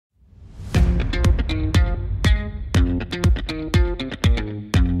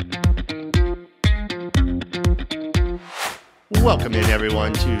Welcome in,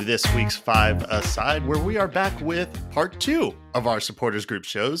 everyone, to this week's Five Aside, where we are back with part 2 of our supporters group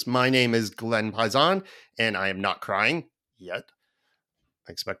shows. My name is Glenn Paisan, and I am not crying yet.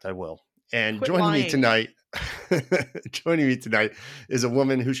 I expect I will. And Quit joining lying. me tonight is a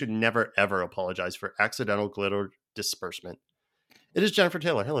woman who should never, ever apologize for accidental glitter disbursement. It is Jennifer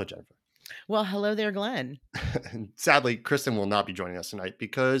Taylor. Hello, Jennifer. Well, hello there, Glenn. Sadly, Kristen will not be joining us tonight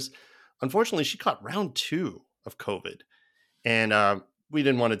because, unfortunately, she caught round 2 of COVID. And we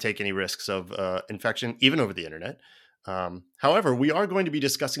didn't want to take any risks of infection, even over the internet. However, we are going to be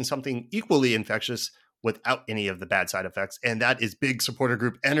discussing something equally infectious without any of the bad side effects, and that is big supporter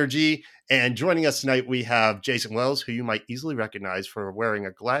group energy. And joining us tonight, we have Jason Wells, who you might easily recognize for wearing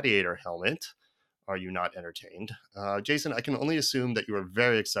a gladiator helmet. Are you not entertained? Jason, I can only assume that you are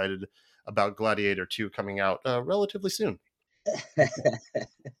very excited about Gladiator 2 coming out relatively soon.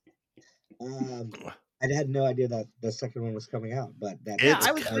 I had no idea that the second one was coming out, but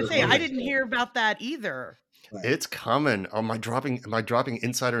I was going to say I didn't hear about that either. Right. It's coming. Am I dropping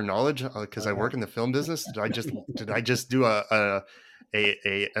insider knowledge because I work in the film business? Did I just do a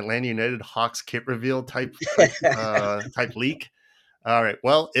Atlanta United Hawks kit reveal type leak? All right.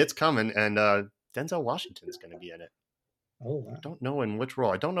 Well, it's coming, and Denzel Washington's going to be in it. Oh, wow. I don't know in which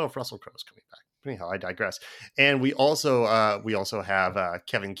role. I don't know if Russell Crowe's coming back. Anyhow, I digress. And we also have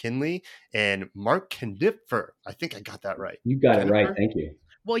Kevin Kinley and Mark Knipfer. I think I got that right. You got it right. Thank you.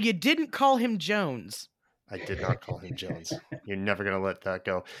 Well, you didn't call him Jones. I did not call him Jones. You're never going to let that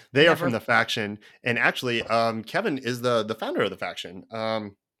go. They are from the Faction. And actually, Kevin is the founder of the Faction.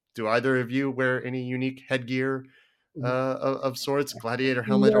 Do either of you wear any unique headgear of sorts, gladiator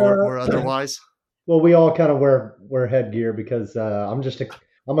helmet or otherwise? Well, we all kind of wear headgear because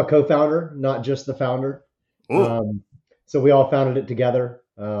I'm a co-founder, not just the founder. So we all founded it together,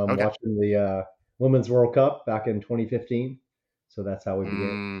 watching the Women's World Cup back in 2015. So that's how we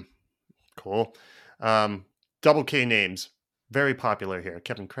began. Cool. Double K names, very popular here.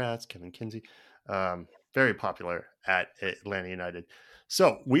 Kevin Kratz, Kevin Kinsey, very popular at Atlanta United.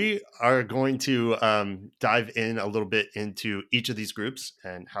 So we are going to dive in a little bit into each of these groups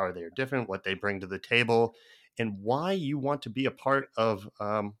and how they are different, what they bring to the table, and why you want to be a part of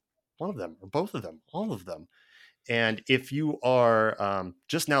one of them or both of them, all of them. And if you are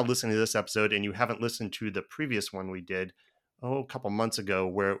just now listening to this episode and you haven't listened to the previous one we did a couple months ago,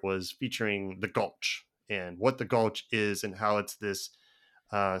 where it was featuring the Gulch and what the Gulch is and how it's this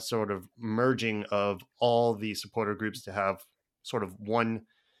sort of merging of all the supporter groups to have sort of one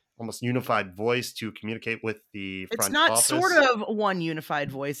almost unified voice to communicate with the front office. It's not sort of one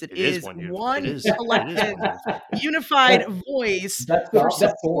unified voice. It is one collective unified voice for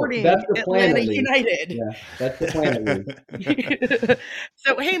supporting Atlanta United. Yeah, that's the plan.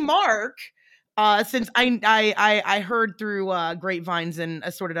 So, hey, Mark, since I heard through grapevines and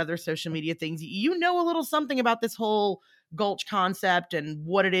assorted other social media things, you know a little something about this whole Gulch concept and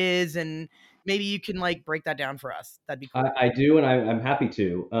what it is, and maybe you can break that down for us. That'd be cool. I do, and I'm happy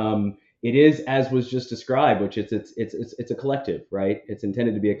to. It is, as was just described, which it's a collective, right? It's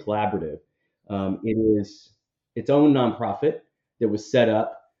intended to be a collaborative. It is its own nonprofit that was set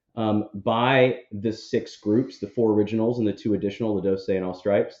up by the 6 groups, the 4 originals and the 2 additional, the Dose and All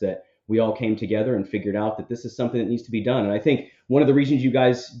Stripes, that we all came together and figured out that this is something that needs to be done. And I think one of the reasons you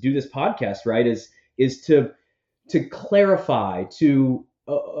guys do this podcast, right, is to clarify, to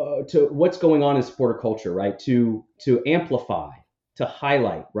what's going on in supporter culture, right? To amplify, to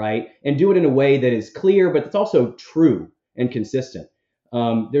highlight, right? And do it in a way that is clear, but it's also true and consistent. There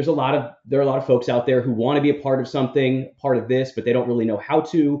are a lot of folks out there who want to be a part of something, part of this, but they don't really know how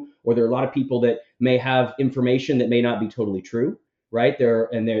to, or there are a lot of people that may have information that may not be totally true, right? They're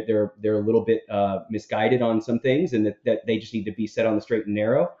a little bit misguided on some things, and that they just need to be set on the straight and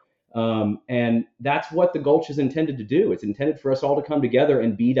narrow. And that's what the Gulch is intended to do. It's intended for us all to come together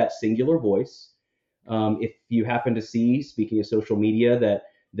and be that singular voice. If you happen to see, speaking of social media, that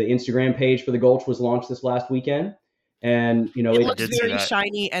the Instagram page for the Gulch was launched this last weekend, and it looks very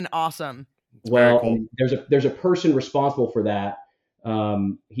shiny and awesome. Well, cool. There's a person responsible for that.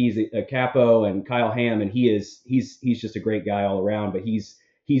 He's a capo, and Kyle Ham, and he's just a great guy all around. But he's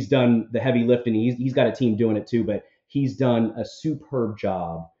done the heavy lifting. He's got a team doing it too, but he's done a superb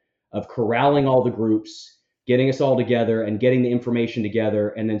job of corralling all the groups, getting us all together and getting the information together,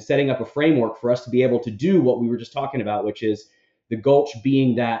 and then setting up a framework for us to be able to do what we were just talking about, which is the Gulch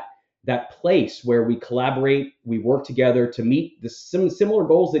being that place where we collaborate, we work together to meet the similar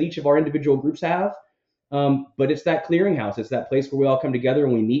goals that each of our individual groups have. But it's that clearinghouse. It's that place where we all come together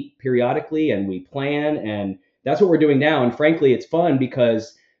and we meet periodically and we plan. And that's what we're doing now. And frankly, it's fun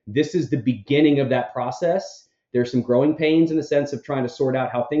because this is the beginning of that process. There's some growing pains in the sense of trying to sort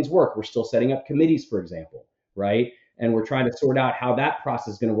out how things work. We're still setting up committees, for example, right? And we're trying to sort out how that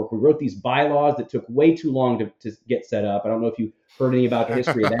process is going to work. We wrote these bylaws that took way too long to get set up. I don't know if you heard any about the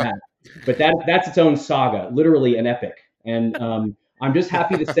history of that, but that's its own saga, literally an epic. And I'm just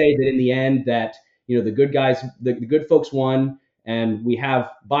happy to say that in the end that, the good guys, the good folks won, and we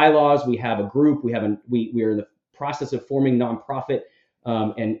have bylaws, we have a group, we are in the process of forming nonprofit,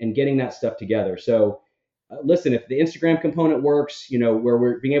 and getting that stuff together. So listen, if the Instagram component works, where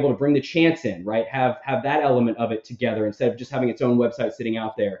we're being able to bring the chants in, right? Have that element of it together instead of just having its own website sitting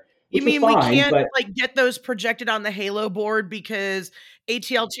out there. You mean we can't get those projected on the Halo board because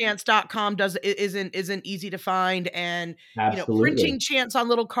atlchants.com isn't easy to find, and printing chants on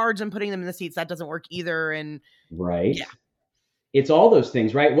little cards and putting them in the seats, that doesn't work either. And right. Yeah. It's all those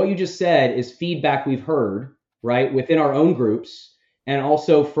things, right? What you just said is feedback we've heard, right, within our own groups and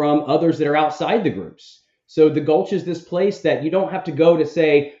also from others that are outside the groups. So the Gulch is this place that you don't have to go to,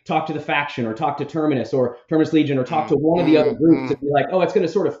 say, talk to the Faction or talk to Terminus or Terminus Legion or talk to one of the other groups and be like, oh, it's going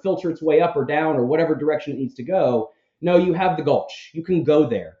to sort of filter its way up or down or whatever direction it needs to go. No, you have the Gulch. You can go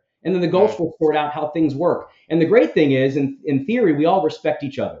there. And then the Gulch will sort out how things work. And the great thing is, in theory, we all respect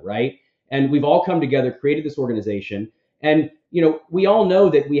each other, right? And we've all come together, created this organization. And, we all know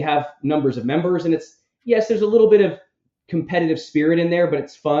that we have numbers of members, and yes, there's a little bit of competitive spirit in there, but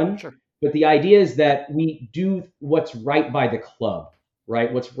it's fun. Sure. But the idea is that we do what's right by the club,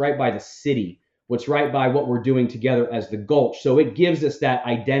 right? What's right by the city, what's right by what we're doing together as the Gulch. So it gives us that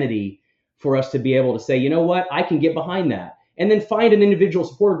identity for us to be able to say, you know what, I can get behind that. And then find an individual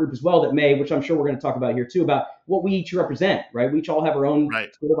supporter group as well which I'm sure we're going to talk about here too, about what we each represent, right? We each all have our own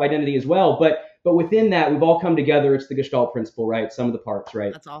sort of identity as well. But within that, we've all come together. It's the Gestalt principle, right? Some of the parts,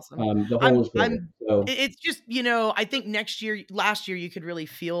 right? That's awesome. The whole is greater. So it's just, I think last year, you could really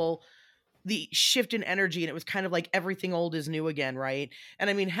feel the shift in energy, and it was kind of like everything old is new again, right? And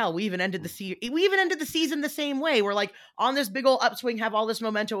I mean, hell, we even ended the season the same way. We're like on this big old upswing, have all this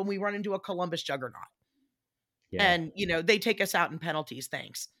momentum, and we run into a Columbus juggernaut. Yeah. And they take us out in penalties.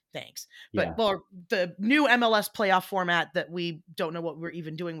 Thanks. But the new MLS playoff format that we don't know what we're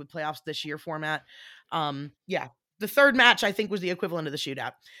even doing with playoffs this year format. The third match I think was the equivalent of the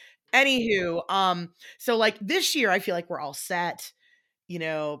shootout. Anywho, so like this year I feel like we're all set.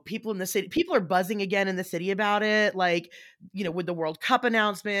 People in the city, people are buzzing again in the city about it. Like, with the World Cup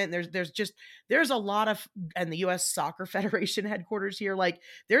announcement, there's a lot of, and the US Soccer Federation headquarters here, like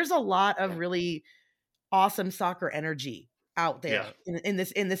there's a lot of really awesome soccer energy out there in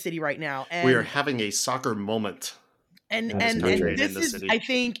the city right now. And we are having a soccer moment. And this is, I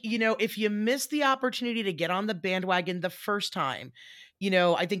think, if you miss the opportunity to get on the bandwagon the first time,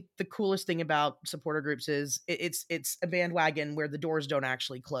 I think the coolest thing about supporter groups is it's a bandwagon where the doors don't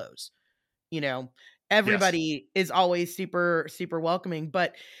actually close. Everybody is always super, super welcoming,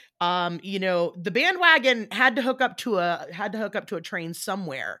 but the bandwagon had to hook up to a train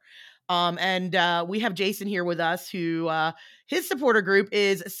somewhere. And we have Jason here with us, who his supporter group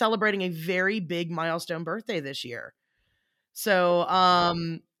is celebrating a very big milestone birthday this year. So,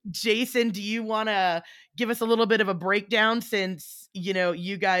 Jason, do you want to give us a little bit of a breakdown, since,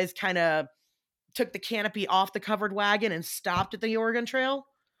 you guys kind of took the canopy off the covered wagon and stopped at the Oregon Trail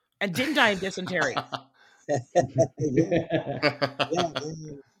and didn't die of dysentery?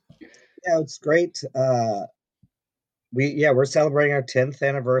 It's great. We're celebrating our 10th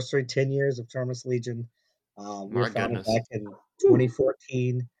anniversary, 10 years of Terminus Legion. We were founded back in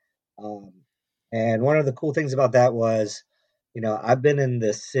 2014. And one of the cool things about that was, I've been in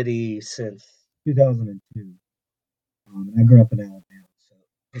the city since 2002. I grew up in Alabama, so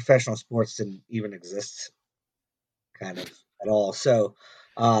professional sports didn't even exist kind of at all. So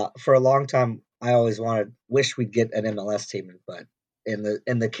for a long time, I always wish we'd get an MLS team, but in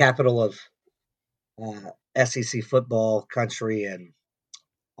the capital of SEC football country and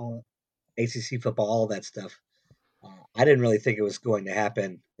all ACC football, all that stuff, I didn't really think it was going to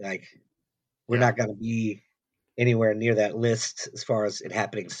happen. Like, we're not going to be anywhere near that list as far as it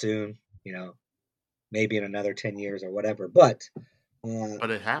happening soon, maybe in another 10 years or whatever. But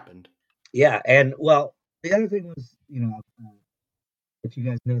it happened. Yeah. And well, the other thing was, if you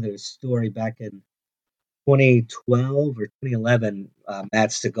guys know the story, back in 2012 or 2011, Matt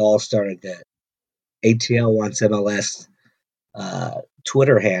Stegall started the ATL Wants MLS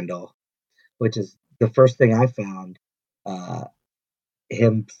Twitter handle, which is the first thing I found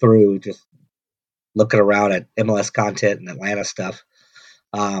him through just looking around at MLS content and Atlanta stuff.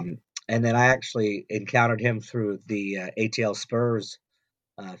 And then I actually encountered him through the ATL Spurs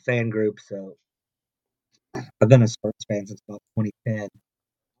fan group. So I've been a Spurs fan since about 2010.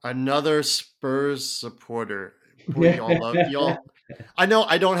 Another Spurs supporter. Boy, y'all love y'all. I know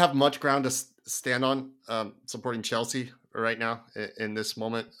I don't have much ground to stand on supporting Chelsea right now in this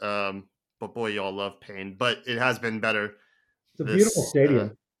moment. But boy, y'all love pain. But it has been better. It's a beautiful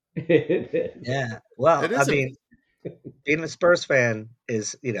stadium. Yeah. Well, I mean, being a Spurs fan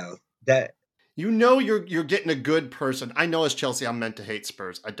is, that. You're getting a good person. I know as Chelsea, I'm meant to hate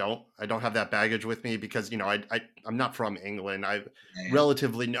Spurs. I don't have that baggage with me because I'm not from England. I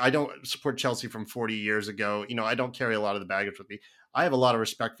don't support Chelsea from 40 years ago. I don't carry a lot of the baggage with me. I have a lot of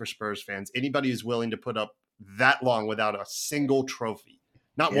respect for Spurs fans. Anybody who's willing to put up that long without a single trophy,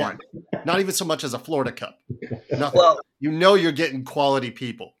 not one, not even so much as a Florida Cup, nothing. Well, you're getting quality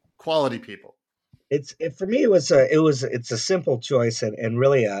people. Quality people. For me, it's a simple choice and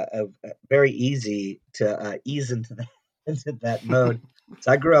really a very easy to ease into that mode.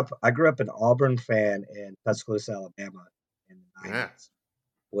 So I grew up an Auburn fan in Tuscaloosa, Alabama, in the 90s,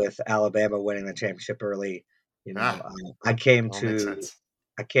 with Alabama winning the championship early. I came to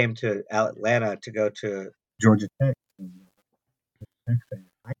Atlanta to go to Georgia Tech.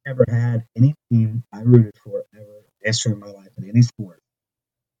 I never had any team I rooted for ever in the history of my life in any sport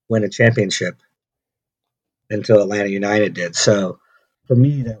win a championship until Atlanta United did. So for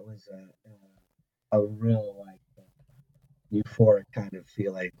me, that was a real euphoric kind of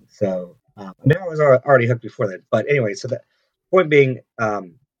feeling. So I was already hooked before that. But anyway, so the point being,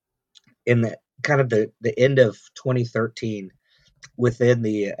 in the kind of the end of 2013, within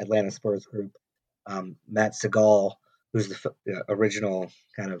the Atlanta Spurs group, Matt Segal, who's the original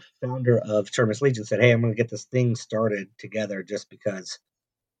kind of founder of Terminus Legion, said, "Hey, I'm going to get this thing started together just because."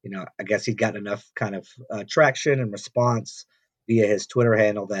 I guess he'd gotten enough kind of traction and response via his Twitter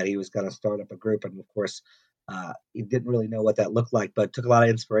handle that he was going to start up a group. And of course, he didn't really know what that looked like, but took a lot of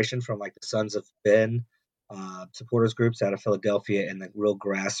inspiration from like the Sons of Ben supporters groups out of Philadelphia and the real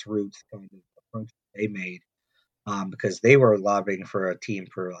grassroots kind of approach they made, because they were lobbying for a team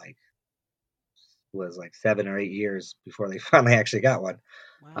for like 7 or 8 years before they finally actually got one.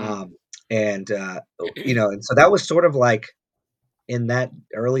 Wow. And so that was sort of like, in that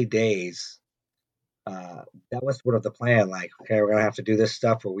early days, that was sort of the plan. Like, okay, we're going to have to do this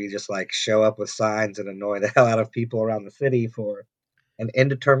stuff where we just like show up with signs and annoy the hell out of people around the city for an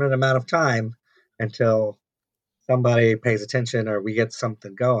indeterminate amount of time until somebody pays attention or we get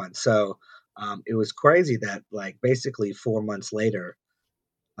something going. So it was crazy that like basically 4 months later,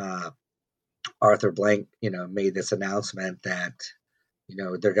 Arthur Blank, made this announcement that,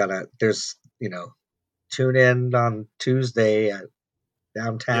 there's tune in on Tuesday at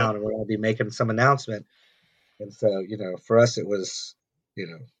downtown, and we're going to be making some announcement. And so, for us, it was,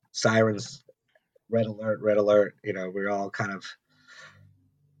 sirens, red alert. We're all kind of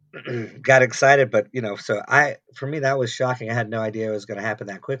got excited, but for me, that was shocking. I had no idea it was going to happen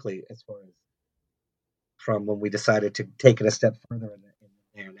that quickly, as far as from when we decided to take it a step further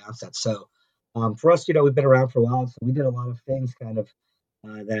and announce that. So for us, we've been around for a while, so we did a lot of things kind of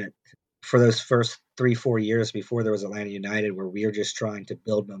that for those first 3-4 years before there was Atlanta United, where we were just trying to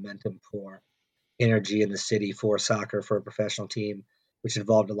build momentum for energy in the city for soccer, for a professional team, which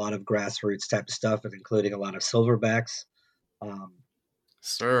involved a lot of grassroots type of stuff, and including a lot of silverbacks,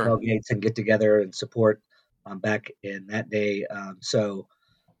 tailgates and get together and support back in that day.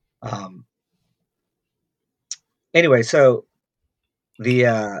 Anyway, so the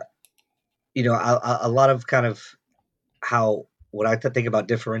a lot of kind of how what I think about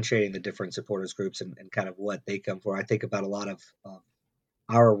differentiating the different supporters groups and kind of what they come for. I think about a lot of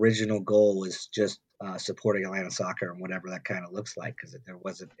our original goal was just supporting Atlanta soccer and whatever that kind of looks like, because it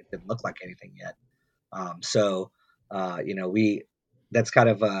didn't look like anything yet. That's kind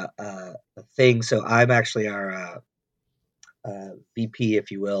of a thing. So I'm actually our VP,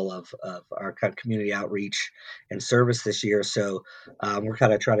 if you will, of our kind of community outreach and service this year. So we're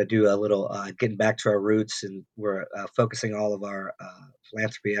kind of trying to do a little getting back to our roots, and we're focusing all of our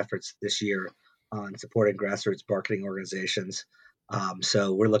philanthropy efforts this year on supporting grassroots marketing organizations.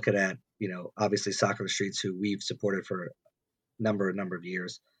 So we're looking at, obviously Soccer on the Streets, who we've supported for a number of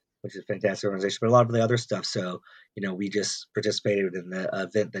years, which is a fantastic organization, but a lot of the other stuff. So, we just participated in the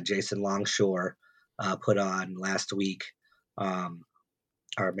event that Jason Longshore put on last week, or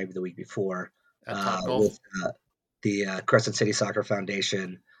maybe the week before, with the Crescent City Soccer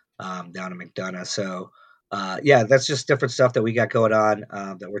Foundation down in McDonough. So, that's just different stuff that we got going on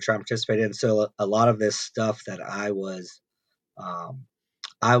that we're trying to participate in. So a lot of this stuff that I was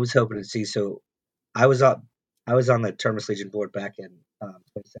hoping to see. So I was on the Terminus Legion board back in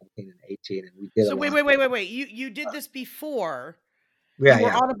 2017 and 18, and we did. So wait. You did this before. Yeah, you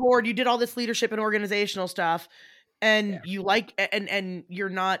were on a board. You did all this leadership and organizational stuff. and you like, and you're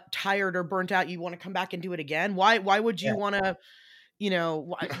not tired or burnt out, you want to come back and do it again. Why would you want to,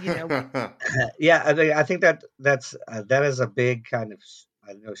 Yeah, I think that is a big kind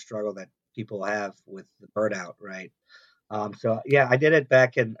of struggle that people have with the burnout, right? So yeah, I did it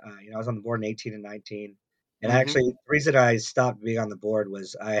back in I was on the board in 18 and 19, and actually the reason I stopped being on the board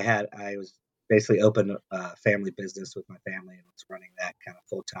was I was basically open a family business with my family and was running that kind of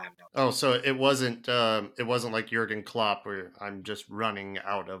full time. Oh, so it wasn't like Jurgen Klopp where I'm just running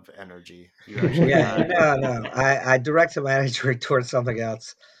out of energy. No, I directed my energy towards something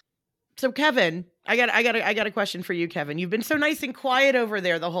else. So Kevin, I got a question for you, Kevin. You've been so nice and quiet over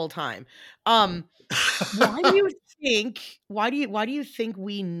there the whole time. Why do you think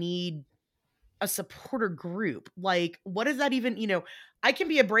we need a supporter group? Like, what is that even? I can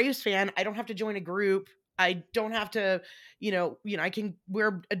be a Braves fan. I don't have to join a group. I don't have to, I can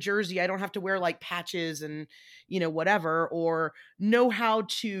wear a jersey. I don't have to wear like patches and, whatever, or know how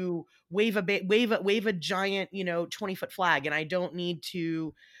to wave a giant, 20-foot flag. And I don't need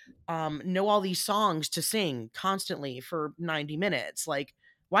to know all these songs to sing constantly for 90 minutes. Like,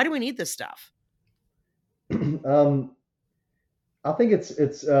 why do we need this stuff? I think it's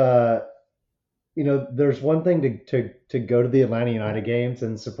there's one thing to go to the Atlanta United games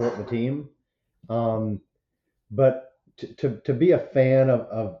and support the team, but to be a fan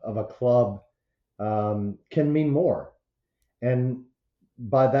of a club can mean more. And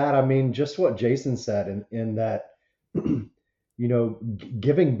by that I mean just what Jason said, in that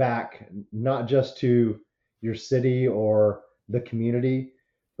giving back, not just to your city or the community,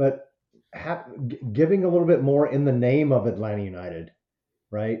 but giving a little bit more in the name of Atlanta United,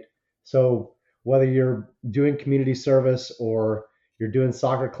 right? So whether you're doing community service or you're doing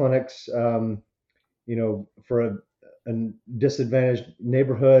soccer clinics, for a disadvantaged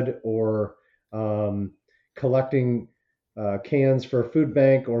neighborhood, or collecting cans for a food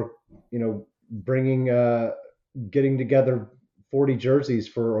bank, or bringing getting together 40 jerseys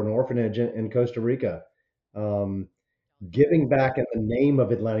for an orphanage in Costa Rica. Giving back in the name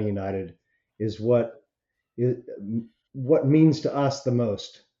of Atlanta United is what means to us the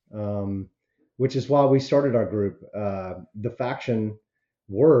most, which is why we started our group. The faction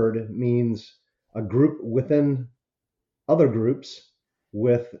word means a group within other groups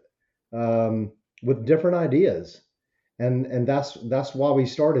with different ideas, and that's why we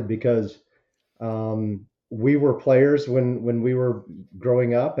started, because we were players when we were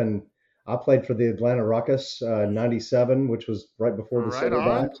growing up, and I played for the Atlanta Ruckus '97, which was right before the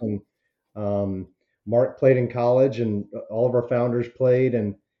Silverbacks, and Mark played in college, and all of our founders played,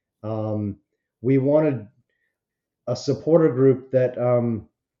 and we wanted a supporter group that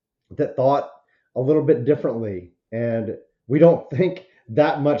thought a little bit differently, and we don't think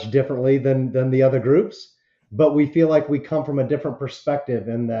that much differently than the other groups, but we feel like we come from a different perspective,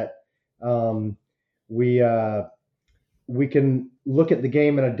 in that we can look at the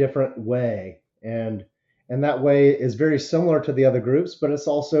game in a different way, and that way is very similar to the other groups, but it's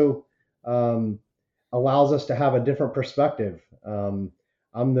also allows us to have a different perspective.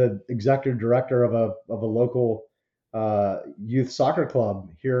 I'm the executive director of a local youth soccer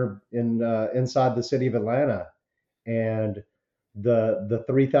club here inside the city of Atlanta, and the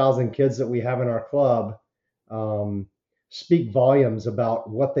 3,000 kids that we have in our club speak volumes about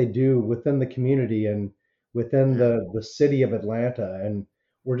what they do within the community and within the city of Atlanta. And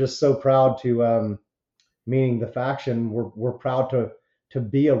we're just so proud to, meaning the faction, we're proud to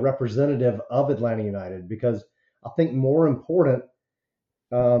be a representative of Atlanta United, because I think more importantly,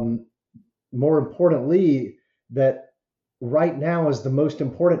 that right now is the most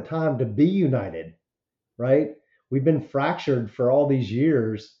important time to be united, right? We've been fractured for all these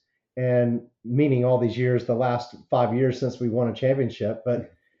years, and meaning all these years, the last 5 years since we won a championship,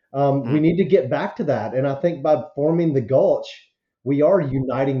 but we need to get back to that. And I think by forming the Gulch, we are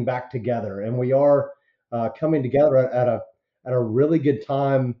uniting back together, and we are coming together at a really good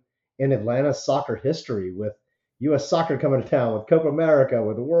time in Atlanta soccer history, with U.S. soccer coming to town, with Copa America,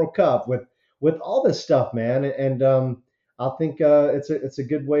 with the World Cup, with all this stuff, man. And I think it's a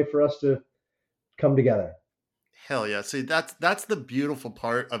good way for us to come together. Hell yeah! See, that's the beautiful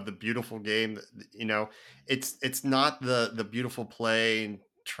part of the beautiful game. It's not the beautiful play and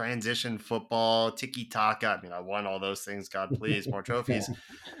transition football, tiki taka. I mean, I won all those things. God please, more trophies.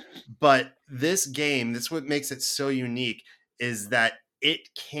 But this game, that's what makes it so unique, is that it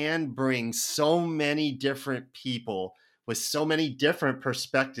can bring so many different people with so many different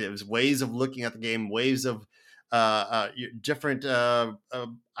perspectives, ways of looking at the game, ways of different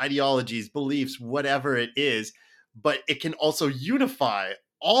ideologies, beliefs, whatever it is. But it can also unify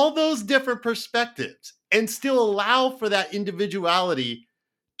all those different perspectives and still allow for that individuality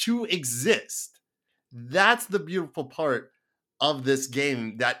to exist. That's the beautiful part of this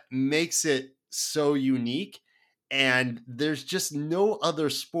game that makes it so unique. And there's just no other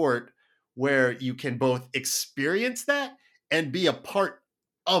sport where you can both experience that and be a part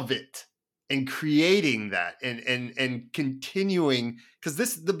of it and creating that and continuing, because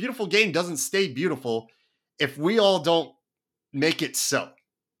the beautiful game doesn't stay beautiful if we all don't make it so.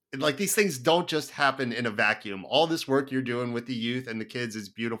 Like, these things don't just happen in a vacuum. All this work you're doing with the youth and the kids is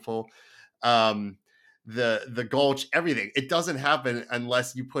beautiful. The Gulch, everything, it doesn't happen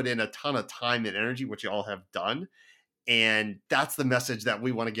unless you put in a ton of time and energy, which you all have done. And that's the message that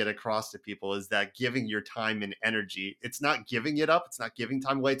we want to get across to people, is that giving your time and energy, it's not giving it up, it's not giving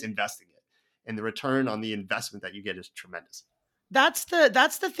time away, it's investing it. And the return on the investment that you get is tremendous. That's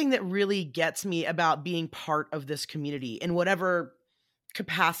the thing that really gets me about being part of this community in whatever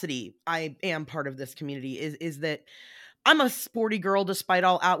capacity I am part of this community, is that I'm a sporty girl despite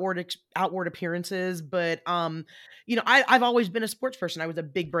all outward appearances, but I've always been a sports person. I was a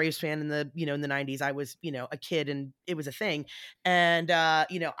big Braves fan in the 90s. I was, a kid and it was a thing. And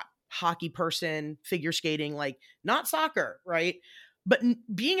hockey person, figure skating, like, not soccer, right? But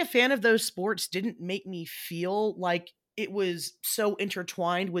being a fan of those sports didn't make me feel like it was so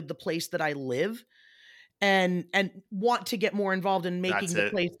intertwined with the place that I live, and want to get more involved in making the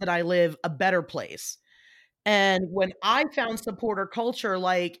place that I live a better place. And when I found supporter culture,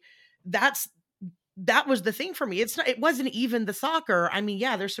 like, that was the thing for me. It wasn't even the soccer. I mean,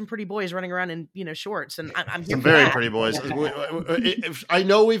 yeah, there's some pretty boys running around in, shorts, and I'm here some very pretty boys. I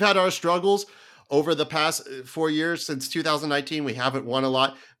know we've had our struggles over the past 4 years. Since 2019, we haven't won a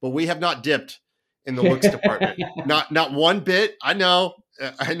lot, but we have not dipped in the looks department. Not one bit. I know.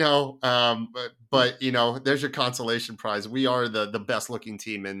 But there's your consolation prize. We are the best looking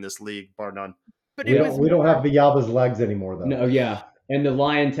team in this league, bar none. But we don't have the Yaba's legs anymore, though. No, yeah. And the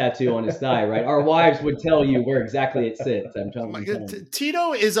lion tattoo on his thigh, right? Our wives would tell you where exactly it sits. I'm telling you.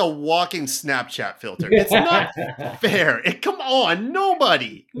 Tito is a walking Snapchat filter. It's not fair. Come on,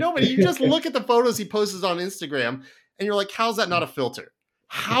 nobody. You just look at the photos he posts on Instagram, and you're like, how's that not a filter?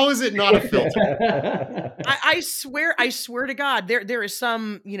 How is it not a filter? I swear to God, there is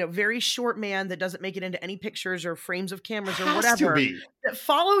some, very short man that doesn't make it into any pictures or frames of cameras or whatever, that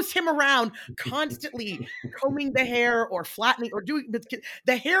follows him around constantly, combing the hair or flattening or doing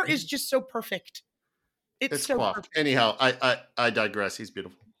the hair is just so perfect. It's so perfect. Anyhow, I digress. He's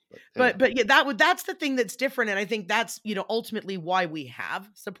beautiful. But yeah, that's the thing that's different, and I think that's ultimately why we have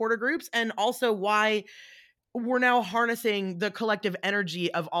supporter groups, and also why we're now harnessing the collective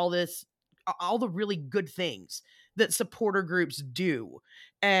energy of all the really good things that supporter groups do,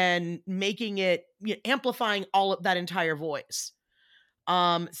 and making it, amplifying all of that entire voice.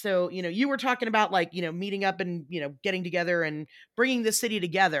 So, you were talking about, like, meeting up and, getting together and bringing the city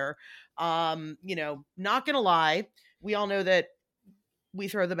together. Not gonna lie, we all know that we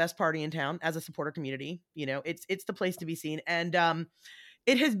throw the best party in town as a supporter community. It's the place to be seen. And,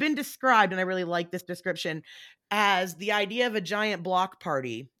 it has been described, and I really like this description, as the idea of a giant block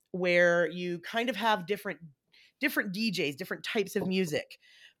party where you kind of have different DJs, different types of music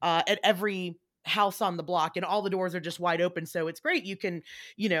at every house on the block, and all the doors are just wide open. So it's great. You can,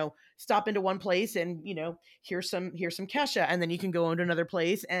 stop into one place and, hear some Kesha, and then you can go into another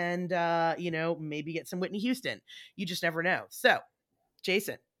place and, maybe get some Whitney Houston. You just never know. So,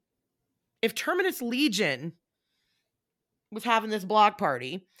 Jason, if Terminus Legion was having this block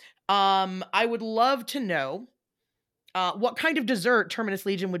party, I would love to know what kind of dessert Terminus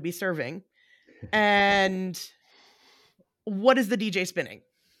Legion would be serving, and what is the DJ spinning?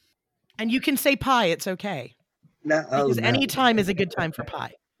 And you can say pie, it's okay. Because any time is a good time for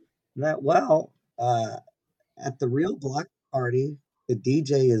pie. At the real block party, the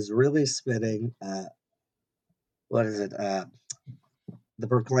DJ is really spinning, what is it? The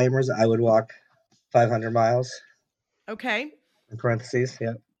Proclaimers, I Would Walk 500 Miles. Okay. In parentheses,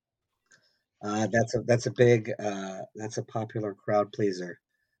 yeah. That's a big that's a popular crowd pleaser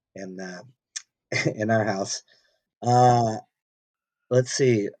in our house. Let's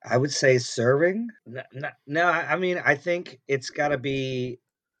see. I would say serving. No, I mean, I think it's got to be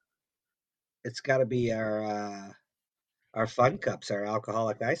our fun cups, our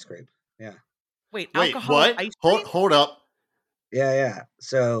alcoholic ice cream. Yeah. Wait, alcoholic ice cream? Hold up. Yeah.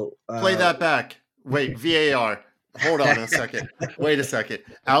 So play that back. Wait, VAR. Hold on a second. Wait a second.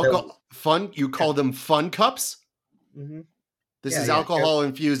 Fun? You call them fun cups? Mm-hmm. This is alcohol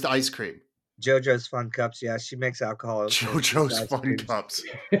infused ice cream. JoJo's Fun Cups. Yeah, she makes alcohol. JoJo's Fun Cups.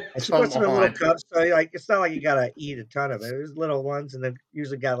 And she puts them in little cups, so it's not like you gotta eat a ton of it. There's little ones, and then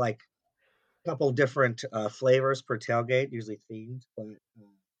usually got like couple different flavors per tailgate, usually themed. But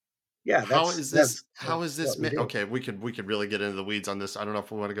yeah, How is that's this? what we do. Okay, we could really get into the weeds on this. I don't know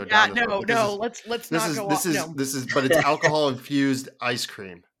if we want to go Yeah, down this road. no. Let's not go off. No. This is, but it's alcohol infused ice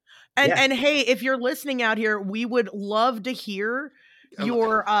cream. And hey, if you're listening out here, we would love to hear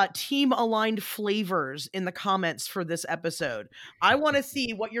your team aligned flavors in the comments for this episode. I want to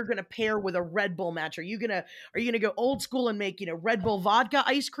see what you're going to pair with a Red Bull match. Are you going to go old school and make, Red Bull vodka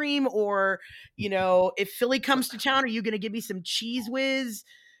ice cream, or, if Philly comes to town, are you going to give me some Cheese Whiz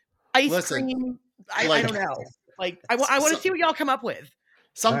ice cream? I don't know. Like, I want to see what y'all come up with.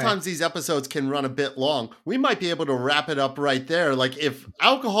 Sometimes these episodes can run a bit long. We might be able to wrap it up right there. Like, if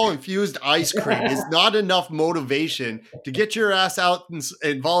alcohol-infused ice cream is not enough motivation to get your ass out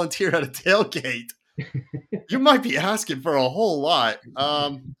and volunteer at a tailgate, you might be asking for a whole lot.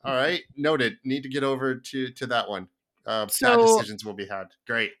 All right, noted. Need to get over to that one. Bad decisions will be had.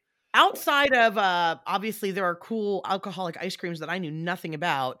 Great. Outside of, obviously, there are cool alcoholic ice creams that I knew nothing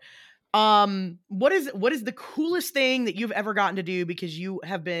about. What is the coolest thing that you've ever gotten to do because you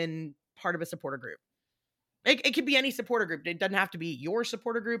have been part of a supporter group? It could be any supporter group. It doesn't have to be your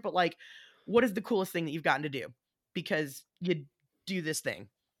supporter group, but like, what is the coolest thing that you've gotten to do because you do this thing?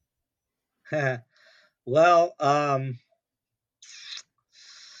 Well, I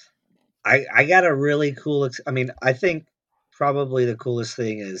got a really cool. I think probably the coolest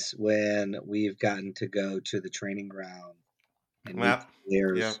thing is when we've gotten to go to the training ground and meet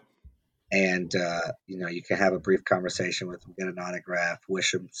players. Yeah. And, you can have a brief conversation with them, get an autograph,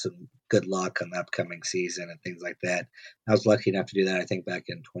 wish them some good luck on the upcoming season and things like that. I was lucky enough to do that, I think, back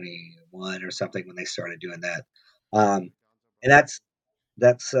in 21 or something when they started doing that. And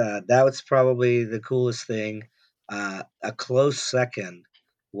that was probably the coolest thing. A close second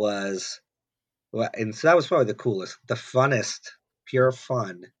was, and so that was probably the coolest. The funnest, pure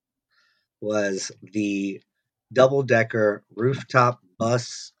fun, was the double-decker rooftop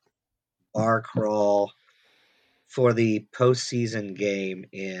bus bar crawl for the postseason game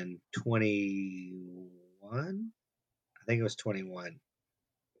in 21. I think it was 21.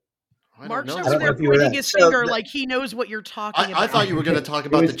 Mark's over there pointing his finger like he knows what you're talking about. I thought you were going to talk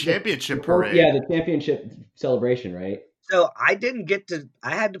about the championship parade. Yeah, the championship celebration, right? So I didn't get to.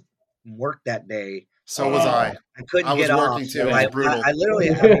 I had to work that day. So was I. I couldn't get off. Too. So it was brutal. I literally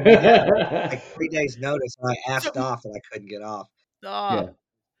had like 3 days notice, and I asked off, and I couldn't get off. Yeah.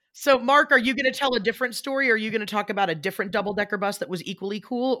 So, Mark, are you going to tell a different story? Or are you going to talk about a different double-decker bus that was equally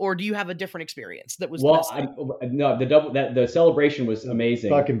cool, or do you have a different experience that was? Well, the celebration was amazing.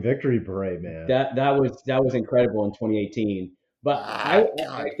 Fucking victory parade, man. That was incredible in 2018. But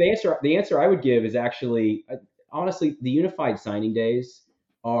the answer I would give is actually, honestly, the Unified Signing Days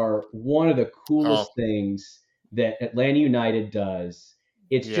are one of the coolest things that Atlanta United does.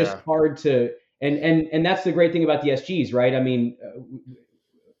 It's just hard to, and that's the great thing about the SGs, right? I mean.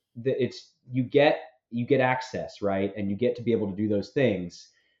 You get access, right, and you get to be able to do those things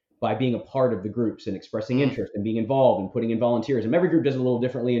by being a part of the groups and expressing interest and being involved and putting in volunteers. And every group does it a little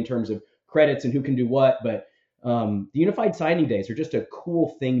differently in terms of credits and who can do what, but the Unified Signing Days are just a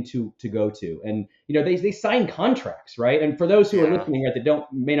cool thing to go to. And they sign contracts, right? And for those who are listening here that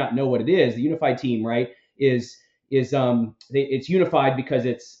may not know what it is, the Unified team, right, is it's unified because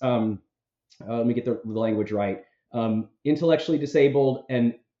it's let me get the language right. Intellectually disabled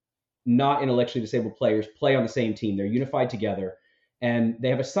and not intellectually disabled players play on the same team. They're unified together, and they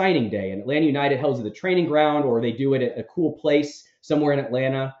have a signing day. And Atlanta United holds it at the training ground, or they do it at a cool place somewhere in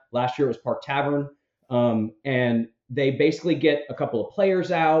Atlanta. Last year it was Park Tavern, and they basically get a couple of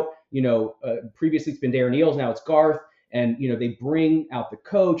players out. Previously it's been Darren Eales, now it's Garth, and they bring out the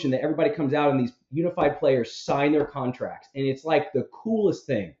coach, and everybody comes out, and these unified players sign their contracts, and it's like the coolest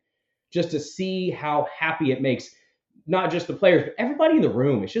thing, just to see how happy it makes. Not just the players, but everybody in the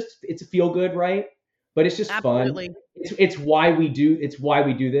room. It's a feel good, right? But it's just Absolutely. fun. It's why we do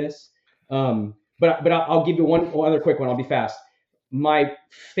this. But I'll give you one other quick one. I'll be fast. My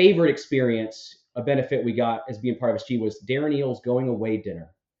favorite experience, a benefit we got as being part of SG, was Darren Eales' going away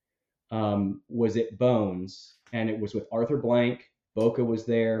dinner. Was at Bones, and it was with Arthur Blank. Boca was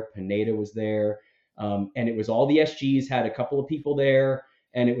there. Pineda was there. And it was all the SGs, had a couple of people there,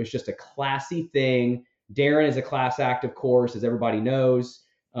 and it was just a classy thing. Darren is a class act, of course, as everybody knows.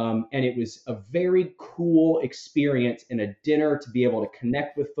 And it was a very cool experience in a dinner to be able to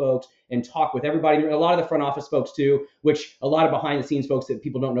connect with folks and talk with everybody. A lot of the front office folks too, which a lot of behind the scenes folks that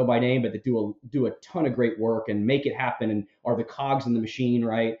people don't know by name, but that do a ton of great work and make it happen and are the cogs in the machine,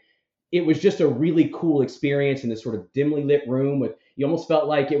 right? It was just a really cool experience in this sort of dimly lit room with, You almost felt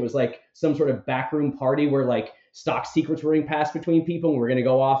like it was like some sort of backroom party where like stock secrets were being passed between people, and we're going to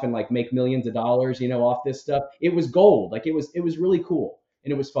go off and like make millions of dollars, off this stuff. It was gold. Like it was really cool,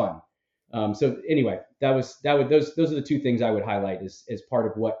 and it was fun. So anyway, those are the two things I would highlight as part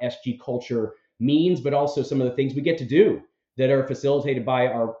of what SG culture means, but also some of the things we get to do that are facilitated by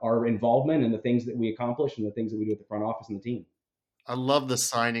our involvement and the things that we accomplish and the things that we do at the front office and the team. I love the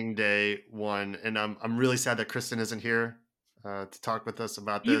signing day one, and I'm really sad that Kristen isn't here to talk with us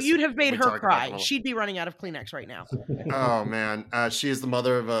about this. You'd have made her cry. She'd be running out of Kleenex right now. Oh man, she is the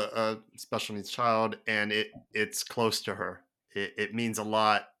mother of a special needs child, and it's close to her. It means a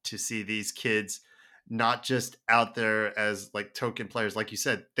lot to see these kids not just out there as like token players, like you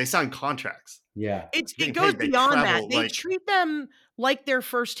said. They sign contracts. Yeah, it goes beyond that. They treat them like they're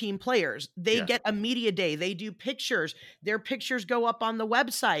first team players. They get a media day. They do pictures. Their pictures go up on the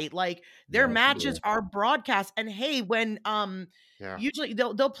website. Like their matches are broadcast. And hey, when usually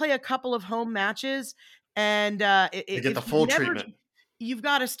they'll play a couple of home matches, and they get the full treatment. You've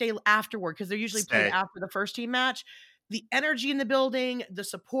got to stay afterward because they're usually played after the first team match. The energy in the building, the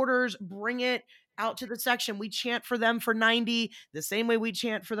supporters bring it out to the section. We chant for them for 90, the same way we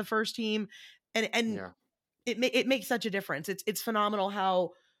chant for the first team. And it makes such a difference. It's phenomenal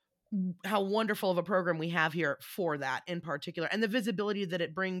how wonderful of a program we have here for that in particular, and the visibility that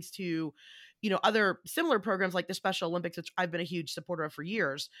it brings to, other similar programs like the Special Olympics, which I've been a huge supporter of for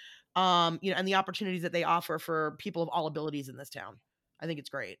years. And the opportunities that they offer for people of all abilities in this town. I think it's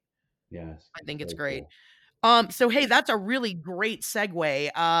great. Yes, I think it's great. Cool. So hey, that's a really great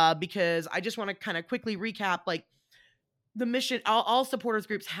segue because I just want to kind of quickly recap like the mission. All supporters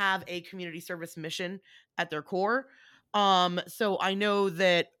groups have a community service mission at their core. So I know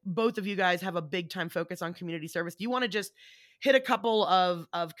that both of you guys have a big time focus on community service. Do you want to just hit a couple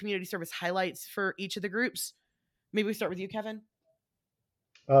of community service highlights for each of the groups? Maybe we start with you, Kevin.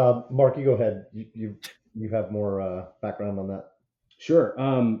 Mark, you go ahead. You have more background on that. Sure.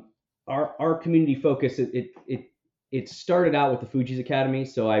 Our community focus, it started out with the Fuji's Academy,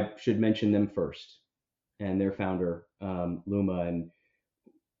 so I should mention them first, and their founder, Luma. And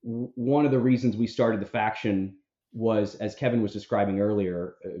one of the reasons we started the faction was, as Kevin was describing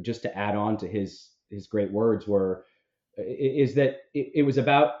earlier, just to add on to his great words, is that it was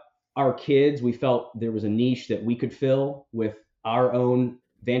about our kids. We felt there was a niche that we could fill with our own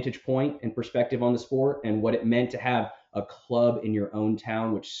vantage point and perspective on the sport and what it meant to have a club in your own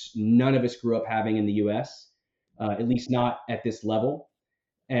town, which none of us grew up having in the US, at least not at this level.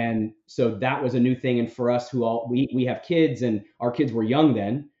 And so that was a new thing. And for us we have kids, and our kids were young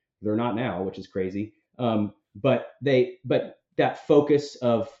then, they're not now, which is crazy. But that focus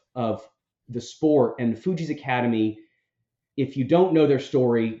of the sport and Fuji's Academy, if you don't know their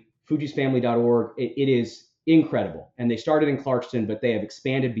story, fujisfamily.org, it is incredible. And they started in Clarkston, but they have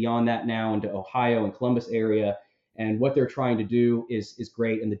expanded beyond that now into Ohio and Columbus area. And what they're trying to do is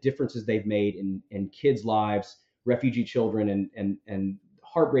great. And the differences they've made in kids' lives, refugee children, and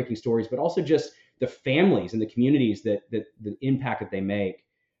heartbreaking stories, but also just the families and the communities that the impact that they make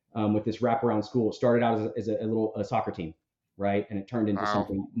with this wraparound school. It started out as a soccer team, right? And it turned into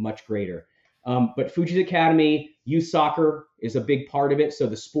something much greater. But Fuji's Academy, youth soccer is a big part of it. So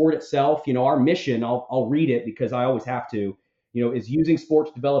the sport itself, our mission, I'll read it because I always have to, is using sport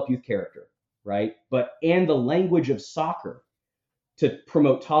to develop youth character, right? And the language of soccer to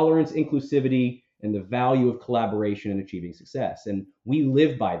promote tolerance, inclusivity, and the value of collaboration and achieving success. And we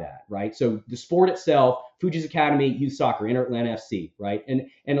live by that, right? So the sport itself, Fuji's Academy, youth soccer, Inter Atlanta FC, right? And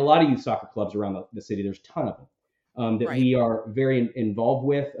a lot of youth soccer clubs around the city, there's a ton of them that we are very involved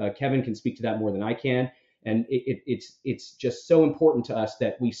with. Kevin can speak to that more than I can. And it's just so important to us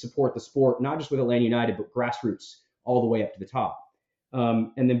that we support the sport, not just with Atlanta United, but grassroots all the way up to the top.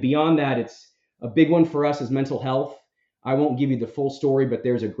 And then beyond that, it's a big one for us is mental health. I won't give you the full story, but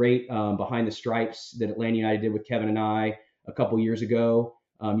there's a great Behind the Stripes that Atlanta United did with Kevin and I a couple years ago.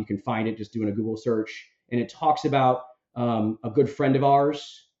 You can find it just doing a Google search. And it talks about a good friend of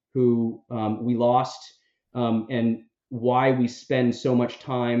ours who we lost and why we spend so much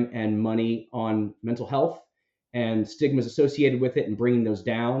time and money on mental health and stigmas associated with it and bringing those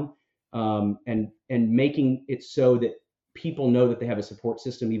down and making it so that people know that they have a support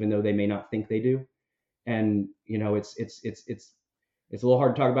system, even though they may not think they do. And it's a little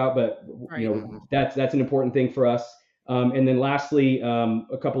hard to talk about, but that's an important thing for us. And then lastly,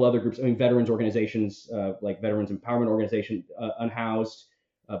 a couple other groups. Veterans organizations like Veterans Empowerment Organization, Unhoused,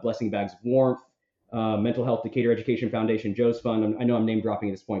 Blessing Bags of Warmth, Mental Health Decatur Education Foundation, Joe's Fund. I know I'm name dropping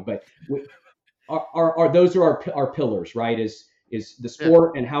at this point, but those are our pillars, right? Is the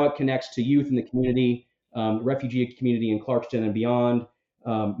sport and how it connects to youth in the community, refugee community in Clarkston and beyond.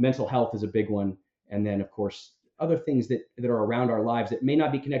 Mental health is a big one. And then, of course, other things that are around our lives that may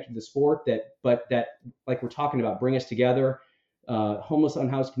not be connected to the sport, but that, like we're talking about, bring us together. Homeless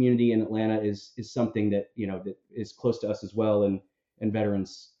unhoused community in Atlanta is something that, that is close to us as well. And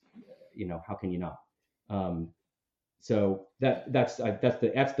veterans, how can you not? So that's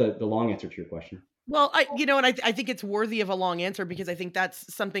the long answer to your question. Well, I think it's worthy of a long answer, because I think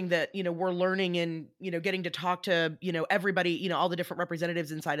that's something that, we're learning and, getting to talk to, everybody, all the different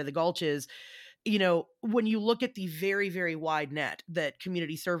representatives inside of the Gulches. When you look at the very, very wide net that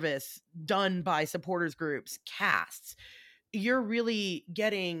community service done by supporters groups casts, you're really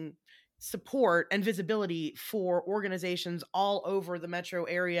getting support and visibility for organizations all over the metro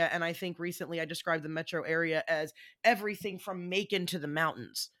area. And I think recently I described the metro area as everything from Macon to the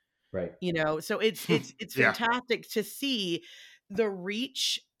mountains. Right. So it's Yeah. fantastic to see the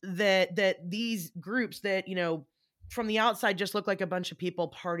reach that these groups that, from the outside just look like a bunch of people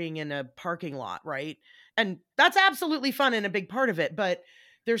partying in a parking lot, right? And that's absolutely fun and a big part of it, but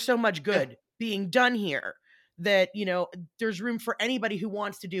there's so much good being done here that, there's room for anybody who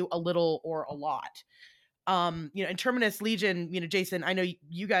wants to do a little or a lot. In Terminus Legion, Jason, I know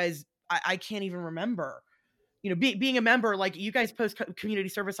you guys, I can't even remember, being a member, like you guys post community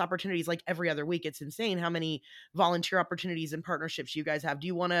service opportunities like every other week. It's insane how many volunteer opportunities and partnerships you guys have. Do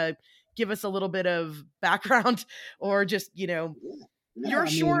you want to give us a little bit of background, or just, long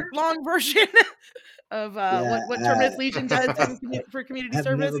version of what Terminus Legion does for community I've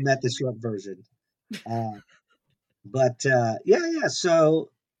service? never met the short version. But yeah.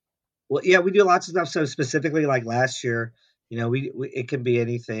 So, well, yeah, we do lots of stuff. So specifically, like last year, we it can be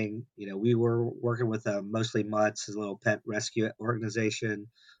anything. We were working with mostly Mutts, a little pet rescue organization,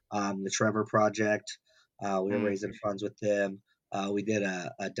 the Trevor Project. We were raising funds with them. We did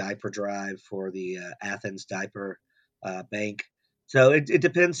a diaper drive for the Athens Diaper Bank. So it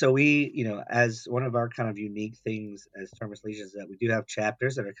depends. So we, as one of our kind of unique things as Terminus Legion is that we do have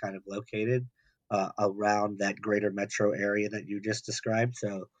chapters that are kind of located around that greater metro area that you just described.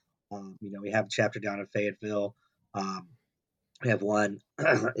 So, we have a chapter down in Fayetteville. We have one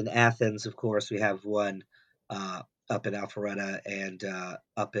in Athens, of course. We have one up in Alpharetta and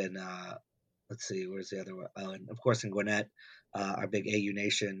up in, let's see, where's the other one? And of course, in Gwinnett, our big AU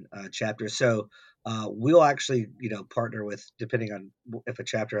Nation chapter. So we'll actually, partner with, depending on if a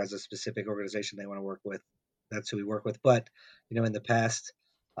chapter has a specific organization they want to work with, that's who we work with. But, in the past,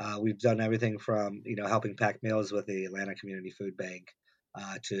 we've done everything from, helping pack meals with the Atlanta Community Food Bank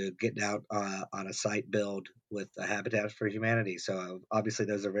to getting out on a site build with a Habitat for Humanity. So obviously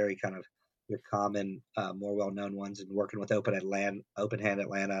those are very kind of your common, more well-known ones, and working with Open Hand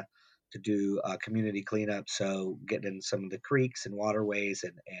Atlanta to do community cleanup. So getting in some of the creeks and waterways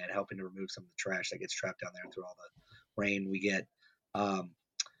and helping to remove some of the trash that gets trapped down there through all the rain we get.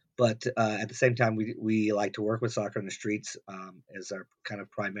 But at the same time, we like to work with Soccer in the Streets as our kind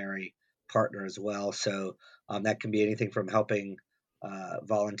of primary partner as well. So that can be anything from helping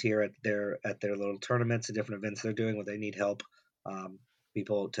volunteer at their little tournaments and different events they're doing where they need help,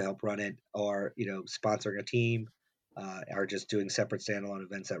 people to help run it, or sponsoring a team, or just doing separate standalone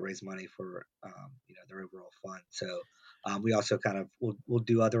events that raise money for their overall fund. So we also kind of we'll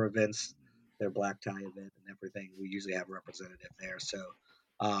do other events, their black tie event and everything. We usually have a representative there. So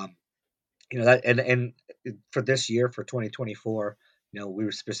that and for this year, for 2024, we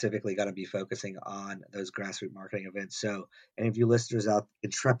were specifically going to be focusing on those grassroots marketing events. So any of you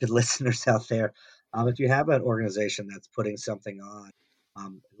intrepid listeners out there, if you have an organization that's putting something on,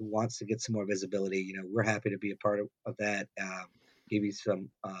 who wants to get some more visibility, we're happy to be a part of that, give you some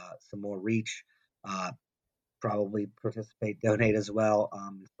more reach, probably participate, donate as well,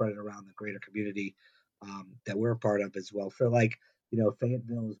 spread it around the greater community that we're a part of as well. So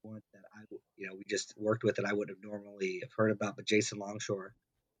Fayetteville is one that we just worked with that I would have normally have heard about, but Jason Longshore,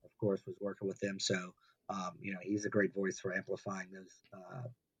 of course, was working with them. So, he's a great voice for amplifying those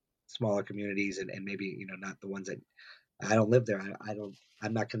smaller communities and maybe, not the ones that I don't live there.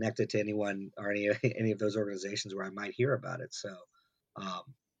 I'm not connected to anyone or any of those organizations where I might hear about it. So,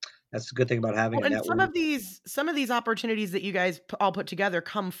 that's the good thing about having a network. Some of these opportunities that you guys all put together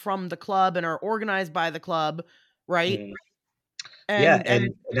come from the club and are organized by the club, right? Mm-hmm.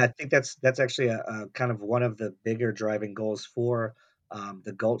 And I think that's actually a kind of one of the bigger driving goals for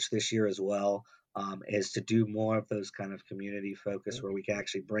the Gulch this year as well, is to do more of those kind of community focus where we can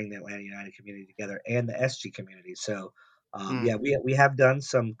actually bring the Atlanta United community together and the SG community. So we have done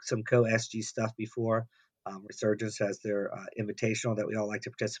some co-SG stuff before. Resurgence has their invitational that we all like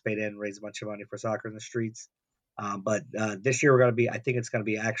to participate in, raise a bunch of money for Soccer in the Streets. But this year I think it's going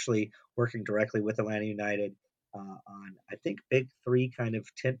to be actually working directly with Atlanta United on, I think, big three kind of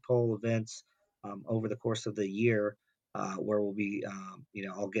tentpole events over the course of the year, where we'll be,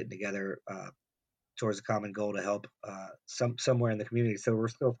 all getting together towards a common goal to help somewhere in the community. So we're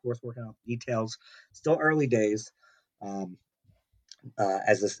still, of course, working on details. Still early days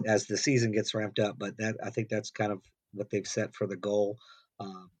as the season gets ramped up, but I think that's kind of what they've set for the goal.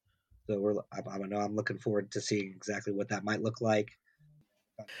 So I'm looking forward to seeing exactly what that might look like.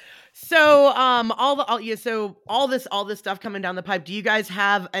 So, all this stuff coming down the pipe. Do you guys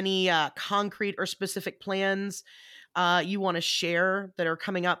have any concrete or specific plans you want to share that are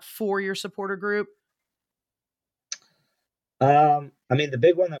coming up for your supporter group? The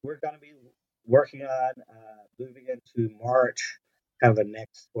big one that we're going to be working on moving into March, kind of the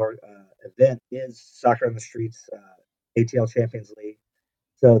next event, is Soccer on the Streets ATL Champions League.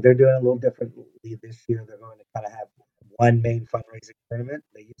 So they're doing a little differently this year. They're going to kind of have one main fundraising tournament.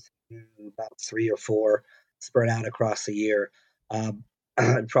 They used to do about 3 or 4 spread out across the year.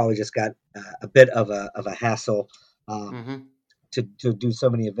 Probably just got a bit of a hassle to do so